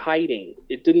is he hiding?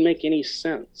 It didn't make any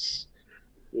sense,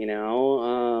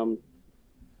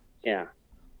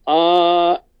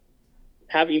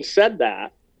 having said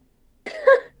that,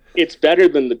 it's better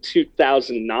than the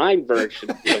 2009 version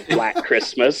of Black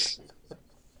Christmas.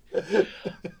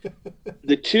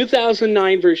 The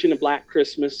 2009 version of Black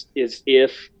Christmas is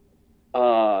if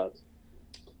Rob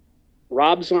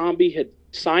Zombie had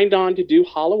signed on to do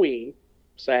Halloween,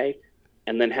 say,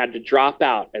 and then had to drop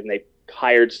out, and they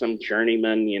hired some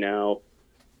journeyman,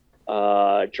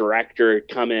 director to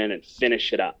come in and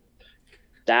finish it up.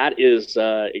 That is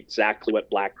exactly what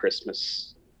Black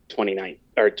Christmas 2009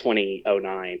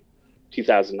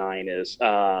 is.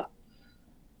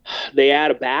 They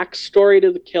add a backstory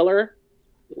to the killer,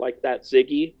 like that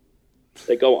Ziggy.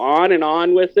 They go on and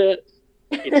on with it.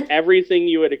 It's everything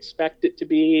you would expect it to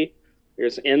be.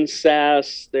 There's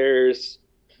incest. There's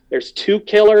 2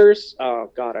 killers. Oh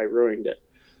God, I ruined it.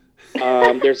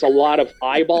 There's a lot of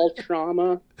eyeball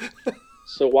trauma,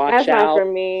 so watch out. That's not for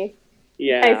me.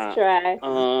 Yeah. Nice try.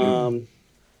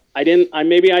 I didn't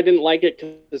like it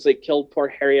because they killed poor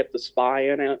Harriet the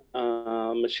Spy in it.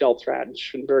 Michelle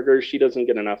Trachtenberger, she doesn't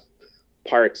get enough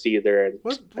parts either. And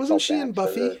wasn't she in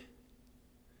Buffy?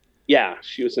 Yeah,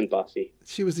 she was in Buffy.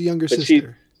 She was the younger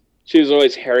sister. She was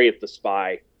always Harriet the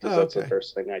Spy because that's the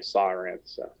first thing I saw her in.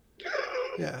 So.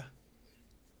 Yeah.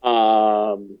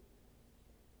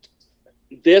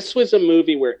 This was a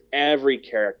movie where every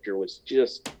character was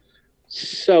just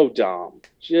so dumb,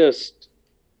 just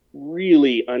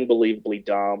really unbelievably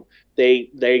dumb. They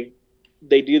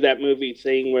do that movie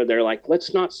thing where they're like,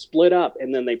 let's not split up,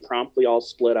 and then they promptly all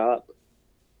split up.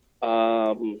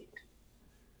 So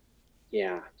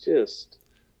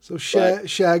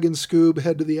Shag and Scoob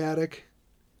head to the attic.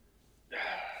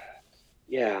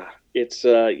 Yeah, it's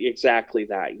exactly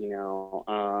that.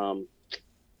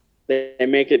 They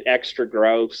make it extra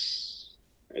gross.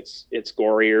 It's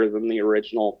gorier than the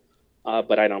original,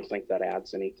 but I don't think that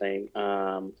adds anything.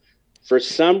 For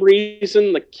some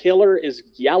reason, the killer is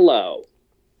yellow.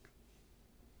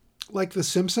 Like The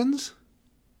Simpsons?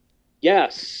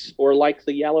 Yes, or like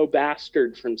the yellow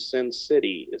bastard from Sin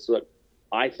City is what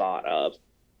I thought of.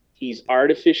 He's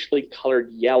artificially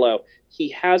colored yellow. He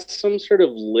has some sort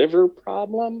of liver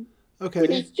problem. Okay.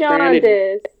 He's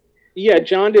jaundice. Yeah,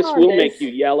 jaundice will make you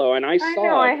yellow, and I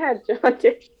know, I had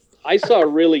jaundice. I saw a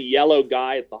really yellow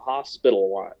guy at the hospital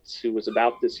once who was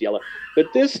about this yellow, but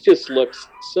this just looks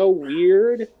so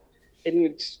weird, and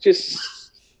it's just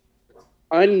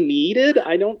unneeded.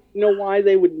 I don't know why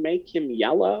they would make him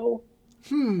yellow.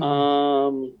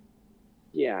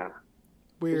 Yeah.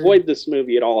 Weird. Avoid this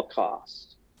movie at all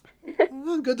costs.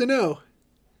 Well, good to know.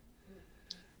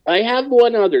 I have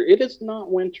one other. It is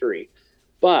not wintry,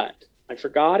 but I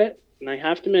forgot it, and I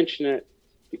have to mention it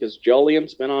because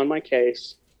Jolien's been on my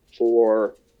case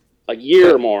for a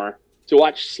year or more to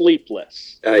watch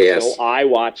Sleepless. Oh, yes. So I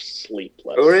watched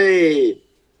Sleepless. Hooray!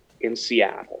 In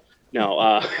Seattle. No,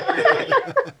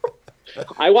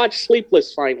 I watched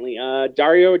Sleepless finally.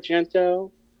 Dario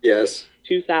Argento, Yes.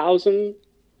 2000.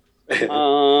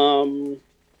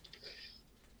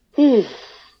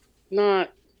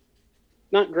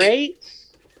 Not great.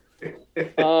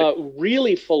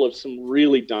 Really full of some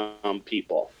really dumb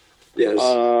people. Yes.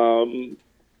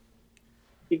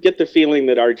 You get the feeling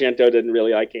that Argento didn't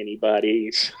really like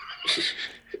anybody.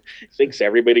 Thinks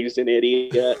everybody's an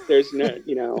idiot. There's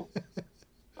no,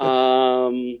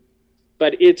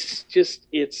 but it's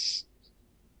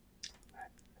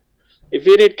if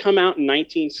it had come out in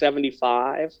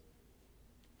 1975,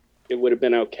 it would have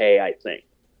been okay, I think.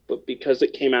 But because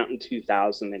it came out in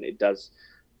 2000 and it does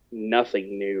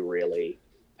nothing new, really.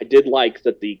 I did like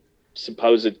that the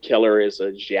supposed killer is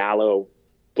a giallo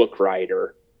book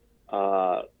writer.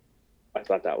 I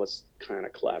thought that was kind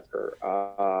of clever.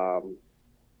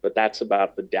 But that's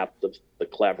about the depth of the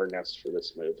cleverness for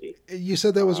this movie. You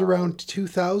said that was around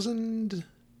 2000?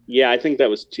 Yeah, I think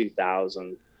that was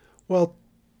 2000. Well,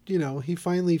 he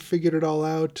finally figured it all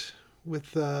out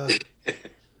with his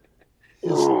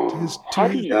How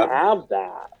do you have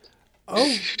that?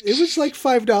 Oh, it was like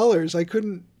 $5. I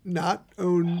couldn't not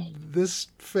own this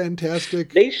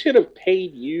fantastic. They should have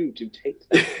paid you to take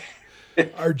that.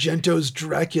 Argento's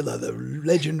Dracula, the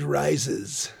legend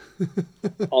rises.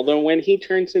 Although when he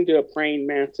turns into a praying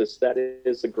mantis, that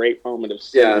is a great moment of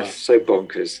cinema. Yeah, so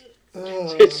bonkers.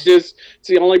 It's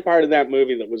the only part of that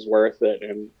movie that was worth it.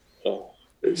 And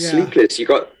Sleepless, you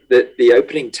got the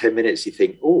opening 10 minutes, you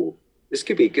think, oh, this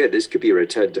could be good. This could be a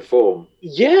return to form.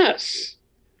 Yes.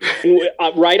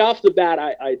 Right off the bat,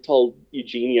 I told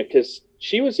Eugenia, because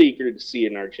she was eager to see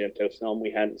an Argento film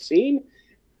we hadn't seen.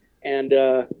 And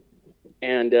I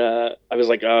was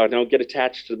like, oh, don't get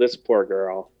attached to this poor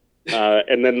girl.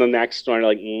 And then the next one,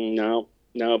 like, no.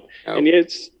 And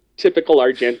it's typical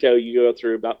Argento. You go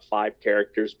through about 5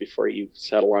 characters before you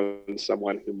settle on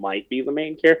someone who might be the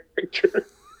main character.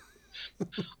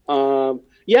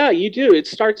 Yeah, you do. It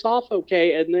starts off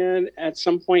okay, and then at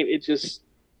some point,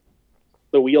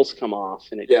 the wheels come off,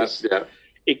 and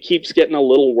it keeps getting a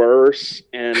little worse.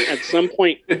 And at some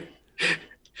point, my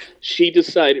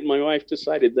wife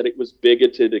decided that it was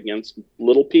bigoted against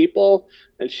little people,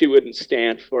 and she wouldn't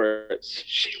stand for it.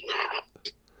 She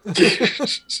laughed.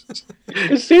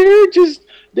 Because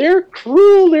they're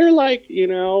cruel. They're like,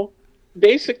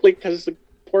 basically because the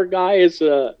poor guy is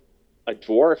a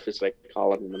dwarf, as they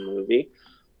call him in the movie.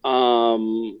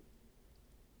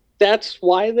 That's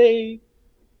why they,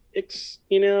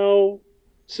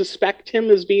 suspect him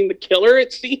as being the killer,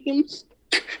 it seems.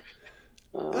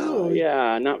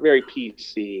 Yeah, not very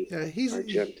PC. Yeah, he's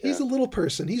a little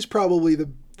person. He's probably the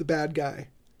bad guy.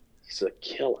 He's a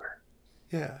killer.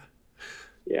 Yeah.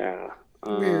 Yeah.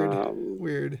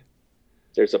 Weird.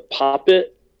 There's a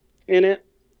puppet in it.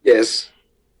 Yes.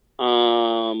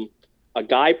 A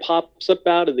guy pops up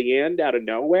out of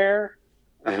nowhere.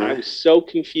 Uh-huh. I was so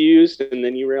confused, and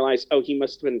then you realize, he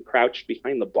must have been crouched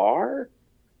behind the bar.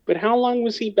 But how long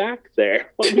was he back there?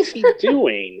 What was he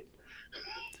doing?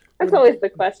 That's always the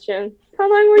question. How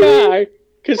long were you? Yeah,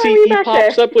 because he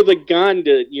pops up with a gun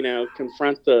to,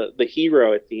 confront the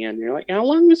hero at the end. You're like, how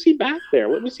long was he back there?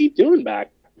 What was he doing back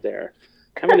there?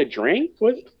 Having a drink?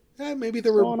 What? Maybe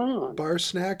there were bar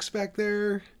snacks back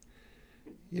there.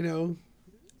 A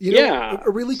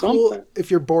really cool, if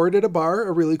you're bored at a bar,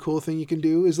 a really cool thing you can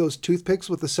do is those toothpicks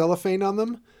with the cellophane on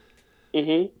them.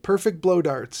 Mm-hmm. Perfect blow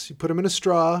darts. You put them in a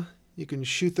straw. You can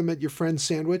shoot them at your friend's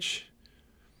sandwich.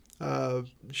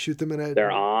 Shoot them in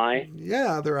their eye.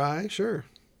 Yeah, their eye. Sure.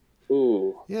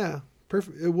 Ooh. Yeah,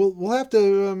 perfect. We'll have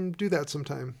to do that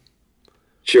sometime.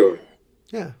 Sure.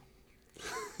 Yeah.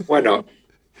 Why not?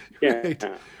 Yeah. Right.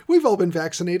 We've all been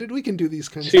vaccinated. We can do these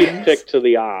kinds of things. Toothpick to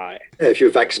the eye. Yeah, if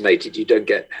you're vaccinated, you don't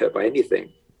get hurt by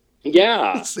anything.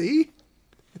 Yeah. See?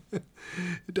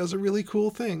 It does a really cool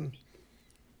thing.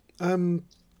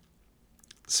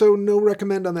 So no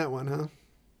recommend on that one, huh?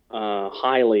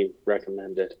 Highly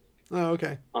recommended. Oh,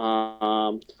 okay.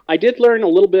 I did learn a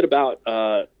little bit about,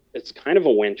 it's kind of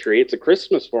a wintry, it's a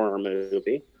Christmas horror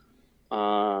movie,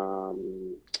 A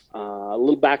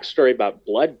little backstory about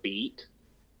Bloodbeat,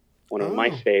 one of my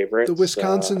favorites. The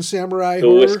Wisconsin Samurai The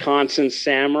horror? Wisconsin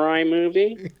Samurai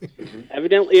movie.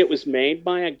 Evidently, it was made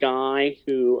by a guy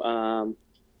who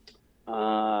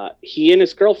he and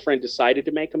his girlfriend decided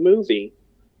to make a movie.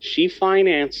 She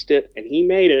financed it, and he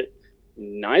made it.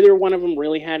 Neither one of them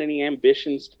really had any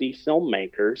ambitions to be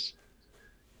filmmakers,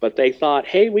 but they thought,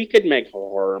 hey, we could make a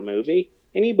horror movie.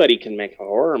 Anybody can make a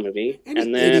horror movie.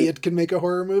 Any idiot can make a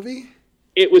horror movie?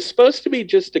 It was supposed to be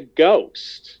just a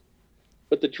ghost,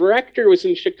 but the director was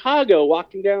in Chicago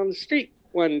walking down the street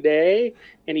one day,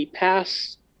 and he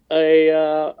passed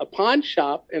a pawn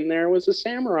shop, and there was a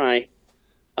samurai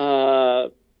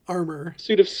armor,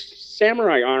 suit of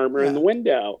samurai armor in the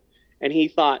window, and he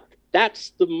thought, that's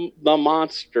the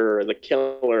monster, the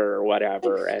killer, or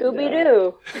whatever.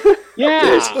 Scooby-Doo.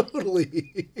 Yeah,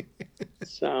 totally.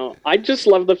 So I just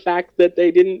love the fact that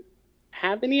they didn't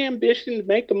have any ambition to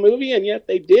make a movie, and yet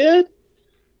they did.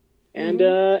 And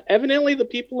evidently the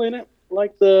people in it,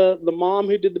 like the mom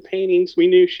who did the paintings, we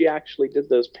knew she actually did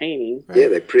those paintings. Yeah,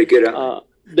 they're pretty good.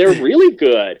 They're really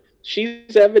good.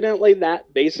 She's evidently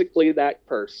basically that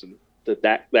person,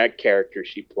 that character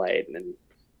she played, and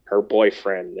her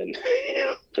boyfriend, and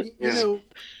I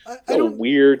don't,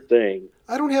 weird thing.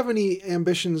 I don't have any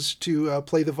ambitions to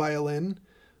play the violin,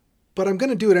 but I'm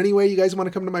going to do it anyway. You guys want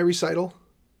to come to my recital?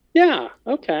 Yeah.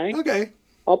 Okay. Okay.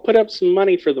 I'll put up some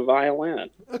money for the violin.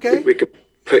 Okay. We could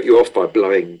put you off by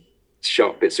blowing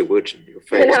sharp bits of wood in your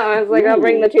face. I know. I was like, I'll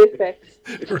bring the toothpicks.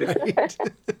 Right.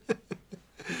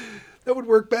 That would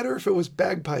work better if it was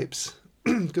bagpipes,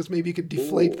 because maybe you could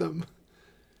deflate them.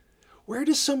 Where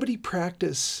does somebody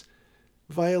practice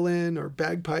violin or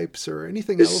bagpipes or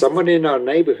anything else? There's someone in our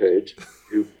neighborhood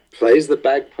who plays the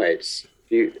bagpipes.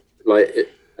 Not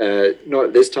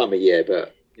at this time of year,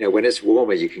 but when it's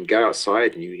warmer, you can go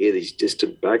outside and you hear these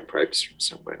distant bagpipes from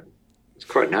somewhere. It's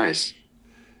quite nice.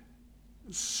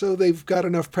 So they've got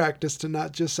enough practice to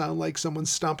not just sound like someone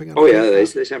stomping on. Oh yeah, they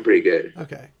sound pretty good.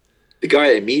 Okay. The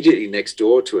guy immediately next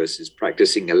door to us is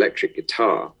practicing electric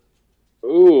guitar.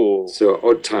 Ooh. So at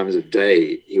odd times of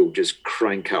day, he'll just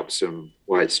crank up some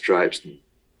White Stripes.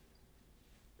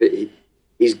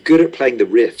 He's good at playing the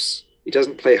riffs. He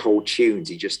doesn't play whole tunes.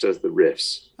 He just does the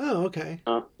riffs. Oh, okay.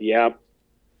 Yeah.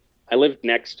 I lived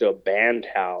next to a band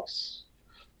house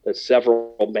that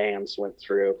several bands went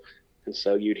through. And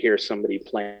so you'd hear somebody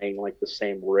playing like the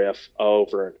same riff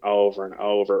over and over and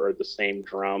over, or the same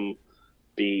drum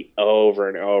beat over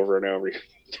and over and over. You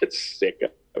get sick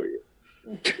of it.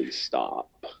 Please stop.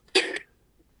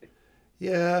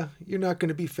 Yeah, you're not going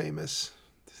to be famous.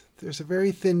 There's a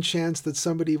very thin chance that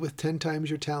somebody with 10 times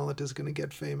your talent is going to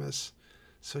get famous.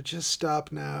 So just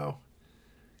stop now.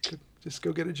 Just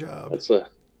go get a job. It's a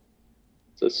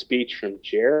speech from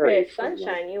Jerry. Hey,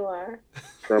 sunshine, you are.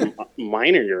 From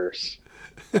Minor Years.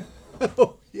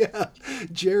 Oh, yeah.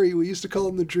 Jerry, we used to call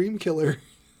him the Dream Killer.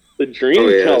 The Dream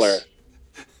Killer.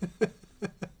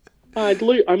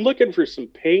 I'm looking for some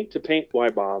paint to paint. Why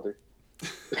bother?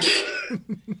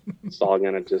 It's all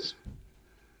going to just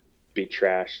be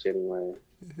trashed anyway.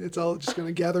 It's all just going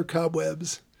to gather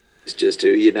cobwebs. It's just who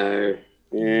you know.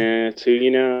 Yeah, it's who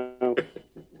you know.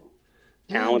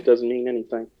 Talent doesn't mean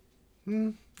anything.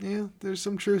 Yeah, there's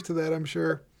some truth to that, I'm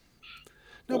sure.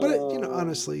 No, but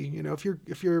honestly,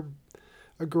 if you're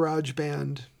a garage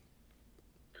band,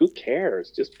 who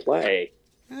cares? Just play.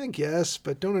 I guess,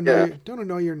 but don't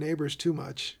annoy your neighbors too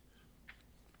much.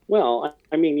 Well,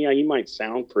 I mean, yeah, you might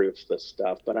soundproof this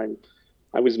stuff, but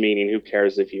I was meaning, who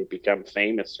cares if you become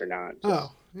famous or not?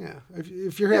 Oh, yeah.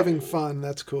 If you're having fun,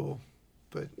 that's cool.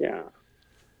 But yeah.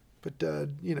 But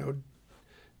don't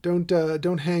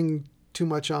hang too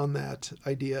much on that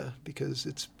idea, because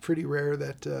it's pretty rare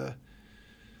that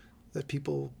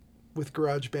people with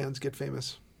garage bands get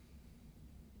famous.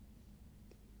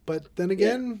 But then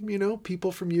again,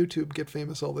 people from YouTube get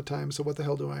famous all the time. So what the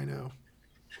hell do I know?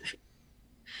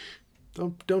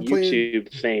 Don't play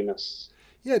YouTube famous.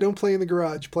 Yeah, don't play in the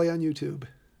garage. Play on YouTube.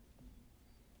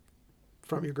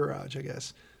 From your garage, I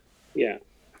guess. Yeah.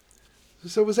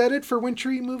 So was that it for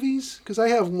wintry movies? Because I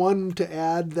have one to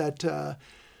add that...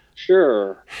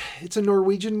 Sure. It's a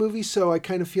Norwegian movie, so I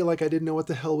kind of feel like I didn't know what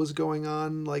the hell was going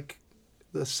on. Like,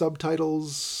 the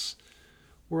subtitles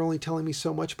were only telling me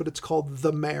so much, but it's called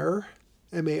The Mare,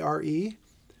 M-A-R-E.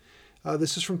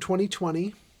 This is from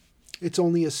 2020. It's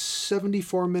only a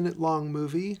 74-minute long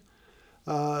movie.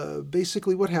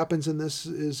 Basically what happens in this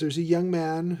is there's a young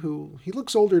man who, he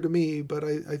looks older to me, but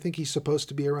I think he's supposed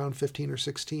to be around 15 or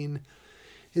 16.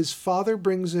 His father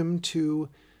brings him to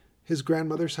his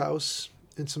grandmother's house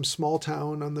in some small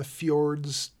town on the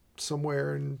fjords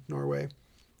somewhere in Norway.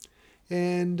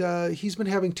 And he's been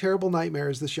having terrible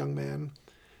nightmares, this young man.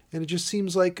 And it just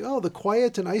seems like, the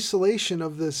quiet and isolation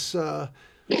of this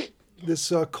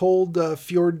cold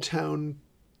fjord town,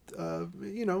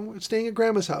 staying at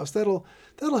Grandma's house, that'll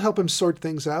help him sort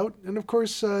things out. And of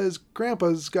course, his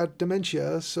grandpa's got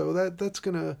dementia, so that's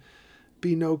gonna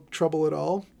be no trouble at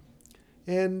all.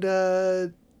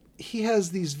 And he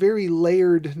has these very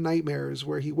layered nightmares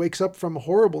where he wakes up from a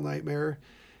horrible nightmare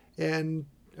and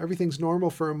everything's normal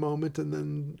for a moment, and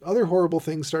then other horrible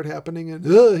things start happening,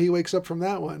 and he wakes up from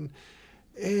that one.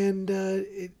 And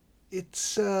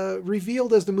it's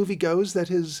revealed as the movie goes that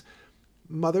his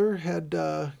mother had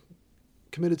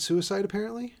committed suicide,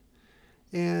 apparently.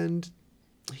 And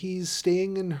he's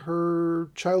staying in her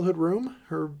childhood room,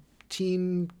 her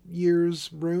teen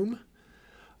years room.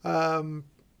 And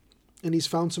he's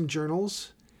found some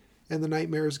journals, and the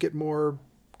nightmares get more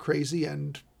crazy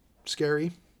and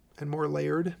scary and more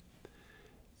layered.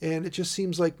 And it just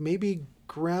seems like maybe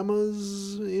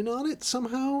Grandma's in on it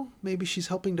somehow. Maybe she's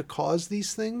helping to cause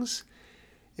these things.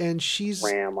 And she's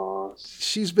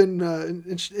been,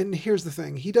 and here's the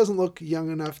thing. He doesn't look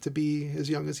young enough to be as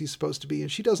young as he's supposed to be.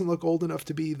 And she doesn't look old enough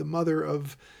to be the mother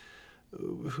of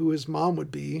who his mom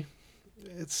would be.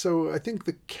 So I think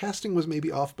the casting was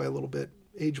maybe off by a little bit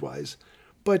age-wise.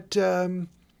 But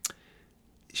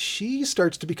she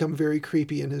starts to become very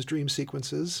creepy in his dream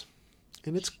sequences.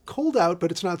 And it's cold out,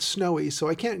 but it's not snowy, so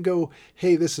I can't go,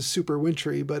 hey, this is super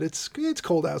wintry, but it's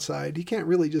cold outside. He can't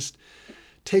really just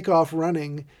take off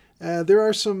running. There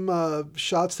are some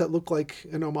shots that look like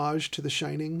an homage to The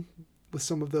Shining, with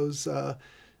some of those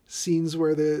scenes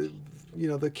where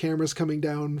the camera's coming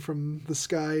down from the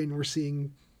sky and we're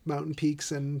seeing mountain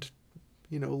peaks and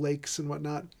lakes and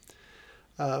whatnot,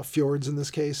 fjords in this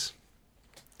case.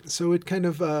 So it kind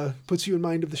of puts you in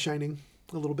mind of The Shining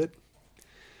a little bit.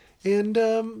 And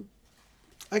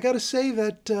I got to say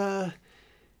that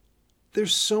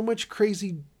there's so much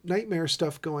crazy nightmare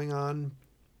stuff going on.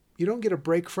 You don't get a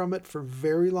break from it for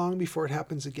very long before it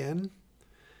happens again.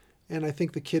 And I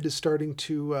think the kid is starting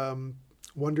to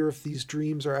wonder if these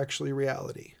dreams are actually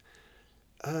reality.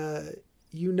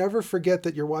 You never forget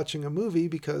that you're watching a movie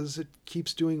because it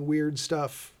keeps doing weird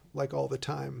stuff like all the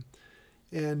time.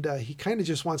 And he kind of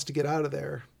just wants to get out of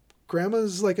there.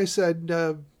 Grandma's, like I said,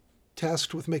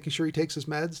 tasked with making sure he takes his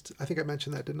meds. I think I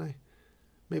mentioned that, didn't I?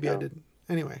 Maybe I didn't.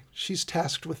 Anyway, she's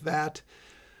tasked with that,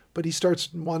 but he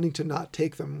starts wanting to not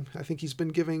take them. I think he's been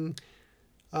given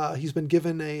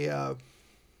a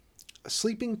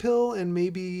sleeping pill and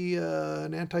maybe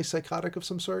an antipsychotic of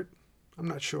some sort. I'm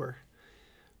not sure,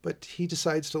 but he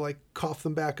decides to cough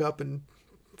them back up and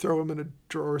throw them in a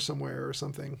drawer somewhere or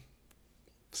something.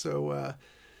 So,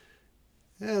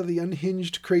 the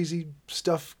unhinged, crazy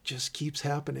stuff just keeps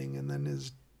happening. And then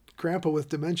his grandpa with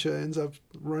dementia ends up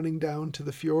running down to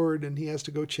the fjord and he has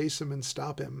to go chase him and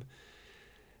stop him.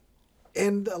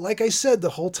 And like I said,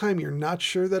 the whole time you're not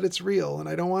sure that it's real. And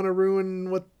I don't want to ruin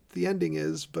what the ending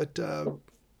is, but...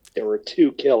 there were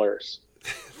two killers.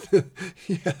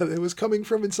 Yeah, it was coming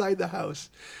from inside the house.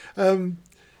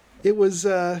 It was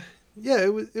good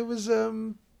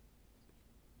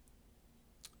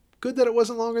that it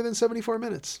wasn't longer than 74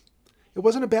 minutes. It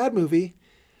wasn't a bad movie,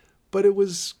 but it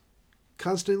was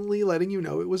constantly letting you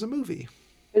know it was a movie.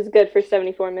 It was good for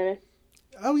 74 minutes.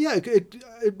 Oh, yeah.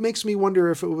 It makes me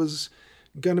wonder if it was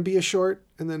going to be a short,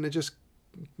 and then it just,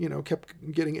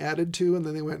 kept getting added to, and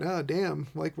then they went, damn,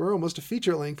 we're almost a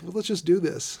feature length. Well, let's just do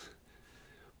this.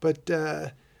 But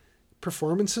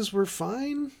performances were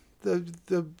fine.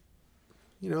 The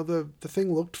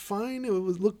thing looked fine. It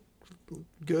looked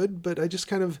good, but I just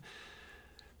kind of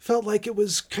felt like it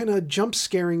was kind of jump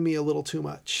scaring me a little too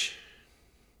much,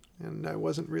 and I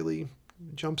wasn't really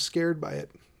jump scared by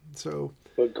it. So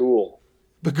Bagul.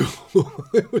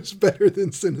 It was better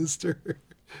than Sinister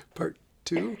Part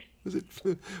 2.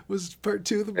 Was Part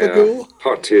 2 the Bagul?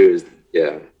 Part 2 is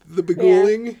the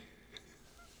Baguling.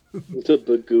 The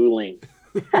Bagooling.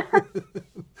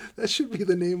 That should be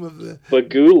the name of the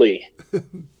Bagooly.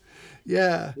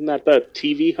 Yeah. Not the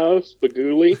TV host,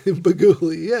 Bagooly?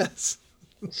 Bagooly, yes.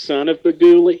 Son of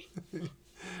Bagooly.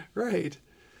 Right.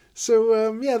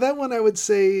 So, that one I would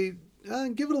say,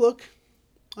 give it a look.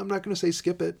 I'm not going to say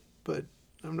skip it, but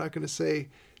I'm not going to say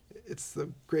it's the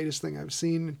greatest thing I've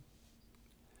seen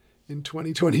in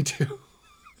 2022.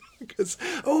 Because,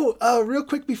 real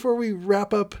quick before we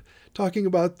wrap up talking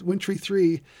about Wintry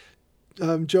 3,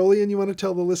 Jolien, you want to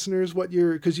tell the listeners what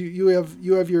because you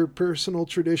have your personal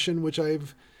tradition, which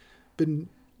I've been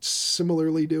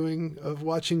similarly doing, of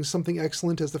watching something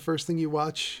excellent as the first thing you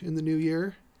watch in the new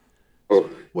year. Oh.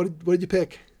 What did you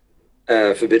pick?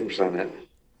 Forbidden Planet.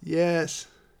 Yes.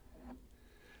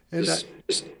 And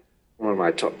Just one of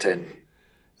my top 10.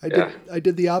 I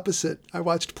did the opposite. I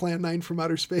watched Plan 9 from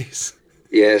Outer Space.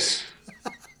 Yes.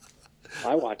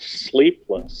 I watched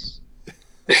Sleepless.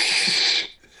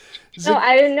 No,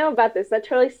 I didn't know about this. That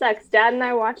totally sucks. Dad and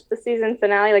I watched the season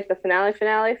finale, like the finale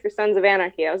for Sons of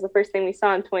Anarchy. That was the first thing we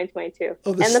saw in 2022.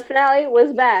 And the finale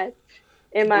was bad.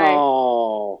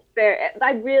 Fair?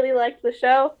 I really liked the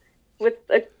show with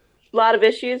a lot of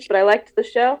issues, but I liked the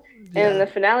show. Yeah. And the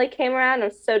finale came around. I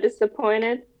was so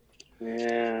disappointed.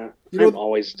 Yeah. I'm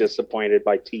always disappointed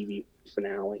by TV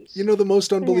finales. You know the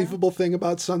most unbelievable thing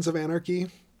about Sons of Anarchy?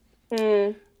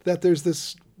 That there's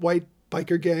this white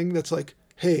biker gang that's like,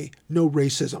 hey, no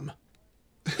racism.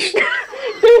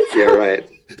 Yeah, right.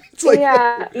 It's like,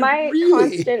 yeah, my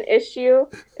constant issue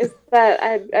is that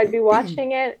I'd be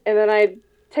watching it and then I'd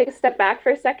take a step back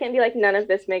for a second and be like, none of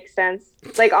this makes sense.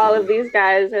 Like, all of these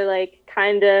guys are like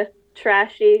kind of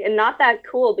trashy and not that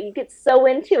cool, but you get so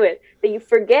into it that you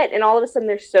forget, and all of a sudden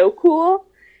they're so cool.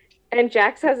 And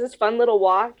Jax has this fun little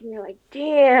walk, and you're like,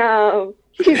 damn,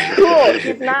 he's cool.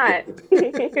 He's not.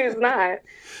 He's not.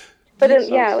 But then,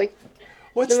 yeah, like,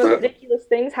 the most ridiculous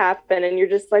things happen, and you're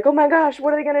just like, oh my gosh,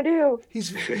 what are they gonna do? He's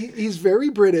very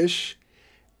British,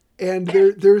 and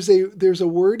there's a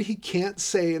word he can't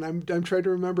say, and I'm trying to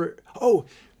remember.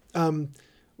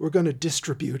 We're gonna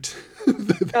distribute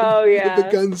the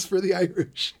guns for the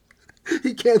Irish.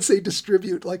 He can't say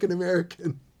distribute like an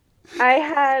American. I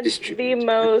had the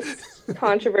most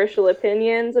controversial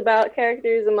opinions about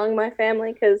characters among my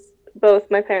family because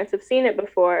both my parents have seen it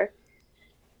before,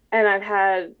 and I've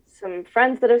had some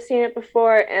friends that have seen it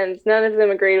before, and none of them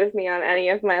agreed with me on any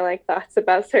of my thoughts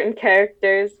about certain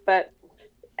characters. But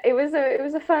it was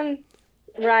a fun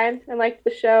ride. I liked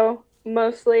the show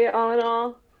mostly, all in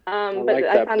all. I like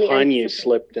that pun you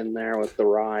slipped in there with the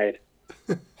ride.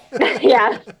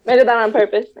 Yeah, I did that on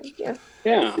purpose. Thank you.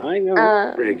 Yeah, I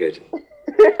know. Pretty good.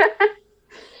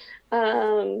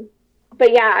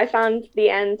 But yeah, I found the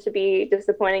end to be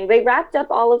disappointing. They wrapped up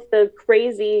all of the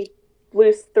crazy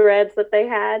loose threads that they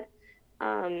had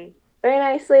very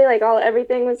nicely.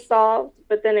 Everything was solved,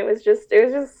 but then it was just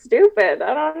stupid.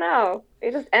 I don't know.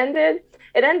 It just ended.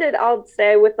 It ended, I'll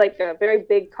say, with a very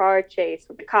big car chase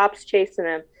with the cops chasing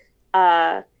him.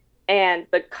 And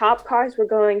the cop cars were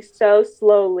going so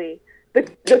slowly.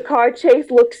 The car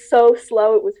chase looked so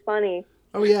slow. It was funny.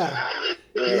 Oh, yeah.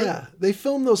 Yeah. They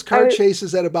filmed those car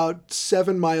chases at about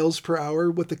 7 miles per hour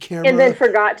with the camera. And then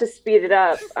forgot to speed it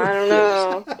up. I don't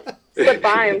know. Slipped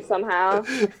by him somehow.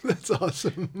 That's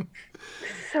awesome.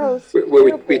 So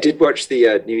stupid. We did watch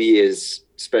the New Year's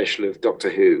special of Doctor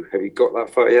Who. Have you got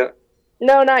that far yet?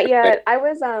 No, not yet. I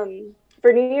was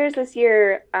for New Year's this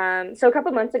year. So a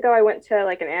couple months ago, I went to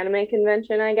an anime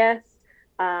convention, I guess,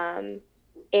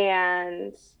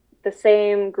 and the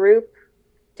same group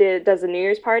does a New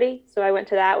Year's party. So I went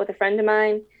to that with a friend of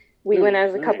mine. We went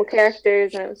as a couple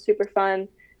characters, and it was super fun.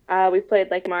 We played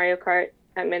Mario Kart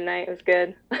at midnight. It was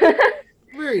good.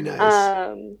 Very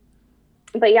nice.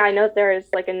 But yeah, I know there is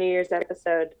a New Year's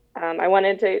episode. I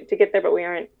wanted to get there, but we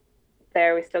aren't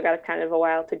there. We still got kind of a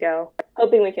while to go.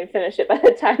 Hoping we can finish it by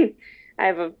the time I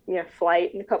have a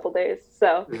flight in a couple days.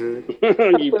 So you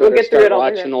we'll get through it all.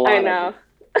 I know.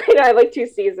 I have 2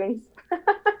 seasons.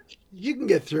 You can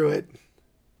get through it.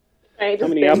 How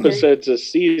many episodes a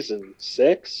season?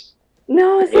 6?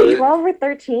 No, it's 12 or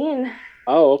 13.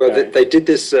 Oh, okay. Well, they did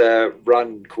this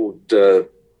run called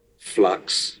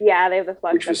Flux. Yeah, they have the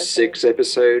Flux, which was 6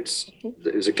 episodes.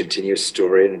 It was a continuous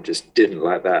story, and I just didn't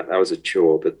like that. That was a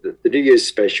chore. But the New Year's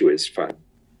special is fun,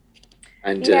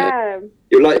 and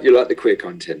you like the queer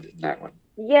content in that one.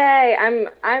 Yay!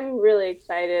 I'm really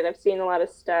excited. I've seen a lot of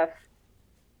stuff.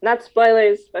 Not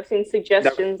spoilers. I've seen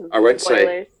suggestions. I won't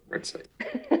spoilers. say.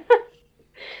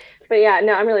 But yeah,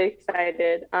 no, I'm really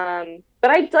excited. But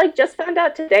I just found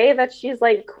out today that she's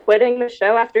quitting the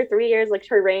show after 3 years.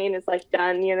 Her reign is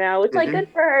done, which good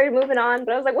for her, moving on.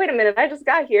 But I was like, wait a minute, I just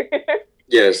got here.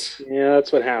 Yes. Yeah,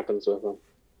 that's what happens with them.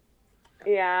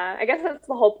 Yeah, I guess that's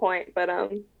the whole point. But I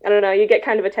don't know, you get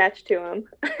kind of attached to them.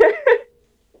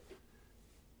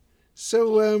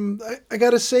 So I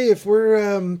gotta say, if we're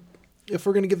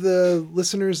gonna give the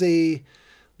listeners a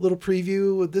little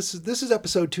preview, this is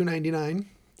episode 299.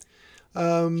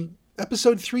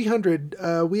 Episode 300,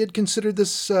 we had considered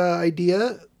this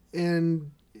idea,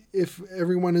 and if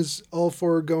everyone is all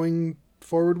for going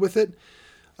forward with it,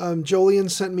 Jolien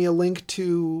sent me a link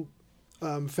to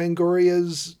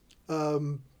Fangoria's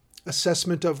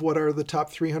assessment of what are the top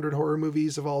 300 horror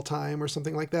movies of all time or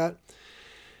something like that.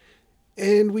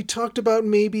 And we talked about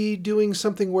maybe doing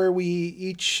something where we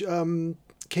each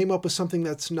came up with something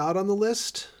that's not on the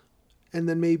list, and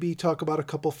then maybe talk about a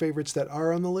couple favorites that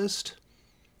are on the list.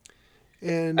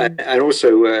 And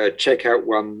also check out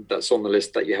one that's on the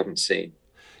list that you haven't seen.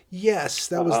 yes,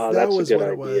 that was what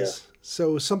it was.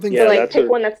 So something. So like pick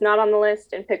one that's not on the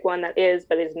list and pick one that is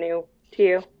but is new to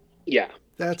you. Yeah,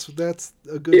 that's a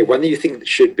good. Yeah, one that you think that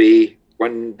should be,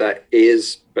 one that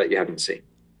is but you haven't seen.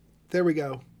 There we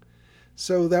go.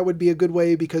 So that would be a good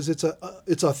way because it's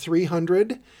a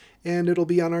 300, and it'll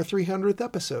be on our 300th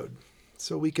episode.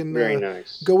 So we can very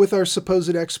nice. Go with our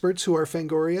supposed experts who are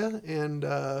Fangoria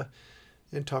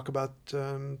and talk about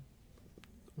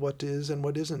what is and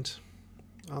what isn't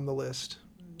on the list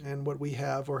and what we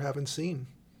have or haven't seen.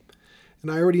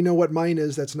 And I already know what mine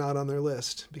is that's not on their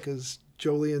list because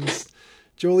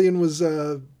Jolien was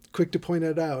quick to point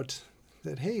it out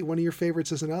that, hey, one of your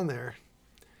favorites isn't on there.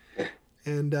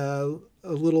 And a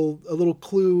little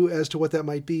clue as to what that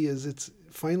might be is it's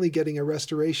finally getting a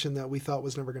restoration that we thought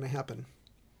was never going to happen.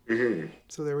 Mm-hmm.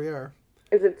 So there we are.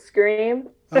 Is it Scream?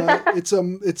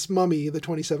 It's Mummy, the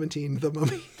 2017 The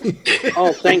Mummy.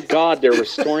 Oh, thank God they're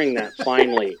restoring that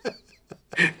finally.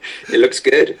 It looks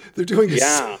good. They're doing a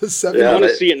I 7. want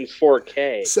to see it in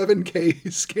 4K.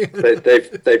 7K scan.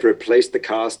 They've replaced the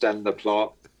cast and the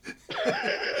plot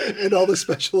and all the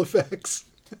special effects.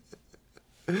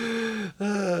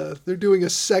 They're doing a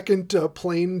second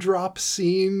plane drop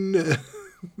scene,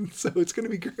 so it's going to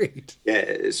be great. Yeah,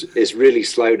 it's really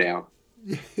slow now.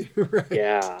 Right.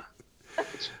 Yeah,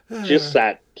 just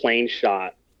that plane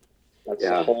shot. That's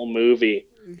the whole movie,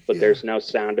 but there's no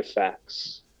sound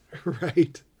effects.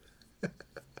 Right.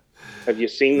 Have you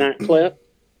seen that clip?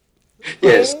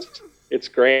 Yes. It's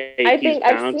great. He's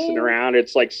bouncing around.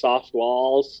 It's like soft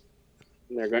walls.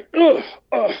 And they're going, ugh,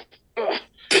 ugh, ugh.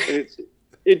 And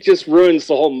it just ruins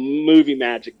the whole movie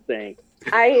magic thing.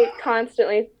 I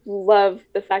constantly love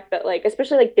the fact that, like,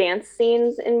 especially like dance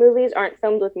scenes in movies aren't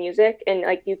filmed with music, and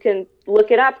like you can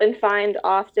look it up and find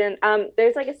often.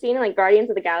 There's like a scene in like Guardians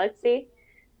of the Galaxy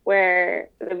where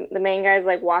the main guy's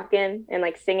like walking and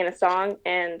like singing a song,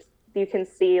 and you can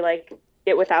see like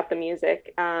it without the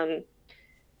music.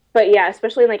 But yeah,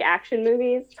 especially in like action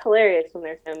movies, it's hilarious when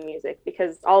there's no music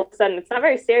because all of a sudden it's not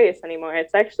very serious anymore.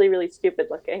 It's actually really stupid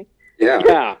looking.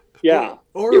 Yeah.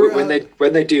 Or when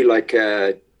they do like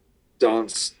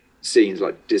dance scenes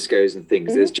like discos and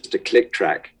things, there's just a click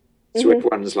track, so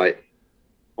everyone's like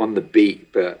on the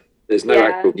beat, but there's no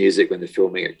actual music when they're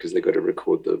filming it because they've got to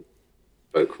record the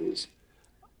vocals.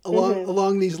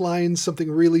 Along these lines, something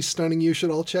really stunning you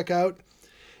should all check out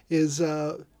is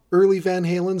early Van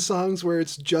Halen songs where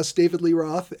it's just David Lee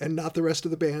Roth and not the rest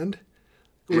of the band,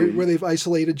 where they've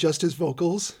isolated just his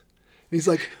vocals. And he's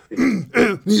like,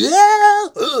 yeah.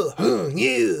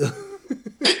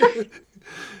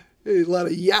 A lot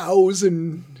of yows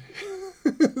and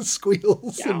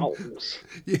squeals. Yows.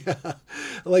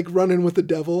 Like Running with the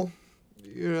Devil.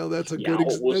 You know, that's a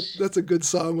that's a good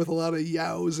song with a lot of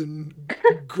yows and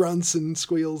grunts and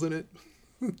squeals in it.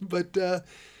 But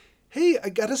hey, I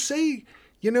gotta say,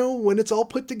 you know, when it's all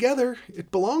put together, it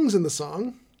belongs in the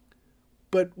song.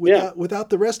 But without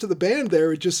the rest of the band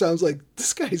there, it just sounds like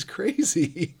this guy's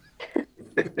crazy.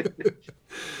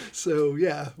 So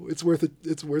yeah, it's worth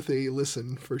a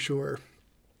listen for sure.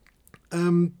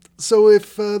 So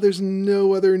if there's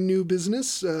no other new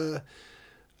business,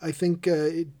 I think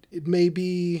it may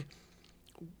be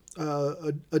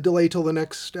a delay till the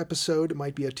next episode. It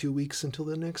might be 2 weeks until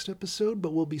the next episode,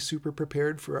 but we'll be super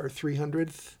prepared for our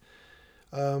 300th.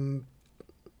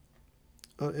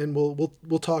 And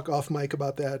we'll talk off mic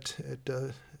about that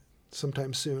at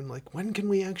sometime soon. Like, when can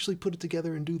we actually put it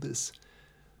together and do this?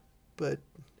 But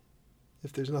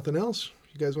if there's nothing else,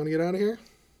 you guys want to get out of here?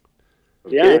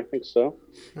 Yeah, I think so.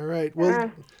 All right.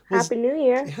 Well, Happy New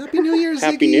Year. Happy New Year, Ziggy.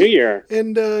 Happy New Year.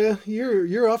 And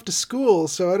you're off to school,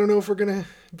 so I don't know if we're gonna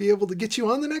be able to get you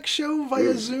on the next show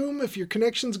via Zoom. If your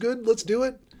connection's good, let's do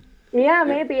it. Yeah,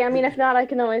 maybe. I mean, if not, I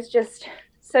can always just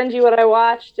send you what I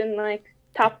watched and like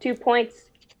top 2 points.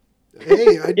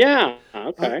 Hey,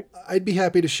 okay. I'd be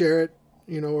happy to share it,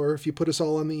 you know, or if you put us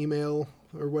all on the email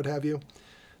or what have you,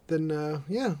 then I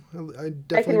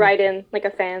definitely. I can write in like a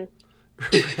fan.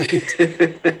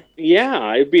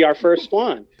 Yeah, it'd be our first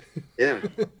one. Yeah.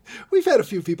 We've had a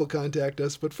few people contact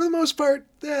us, but for the most part,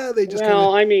 they just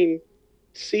I mean,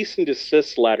 cease and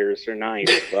desist letters are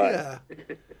nice, but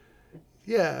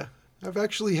yeah. I've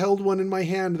actually held one in my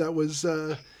hand that was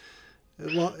a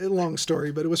long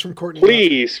story, but it was from Courtney.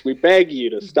 Please, we beg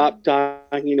you to stop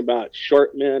talking about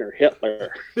Shortman or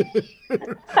Hitler.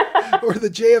 Or the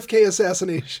JFK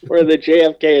assassination. Or the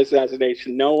JFK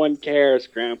assassination. No one cares,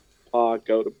 Grandpa.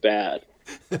 Go to bed.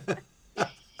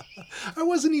 I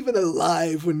wasn't even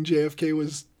alive when JFK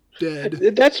was dead.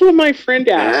 That's what my friend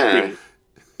asked Ah. me.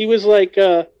 He was like,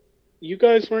 you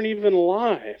guys weren't even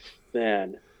alive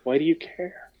then. Why do you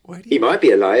care? Why do He you... might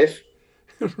be alive.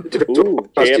 Depends Ooh,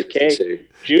 what podcast you listen JFK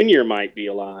to. Jr. might be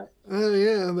alive. Oh,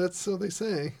 yeah, that's so they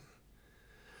say.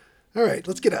 All right,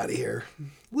 let's get out of here.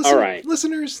 All right.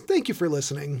 Listeners, thank you for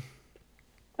listening.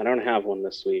 I don't have one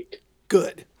this week.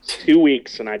 Good. 2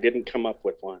 weeks and I didn't come up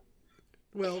with one.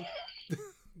 Well,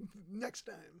 next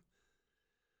time.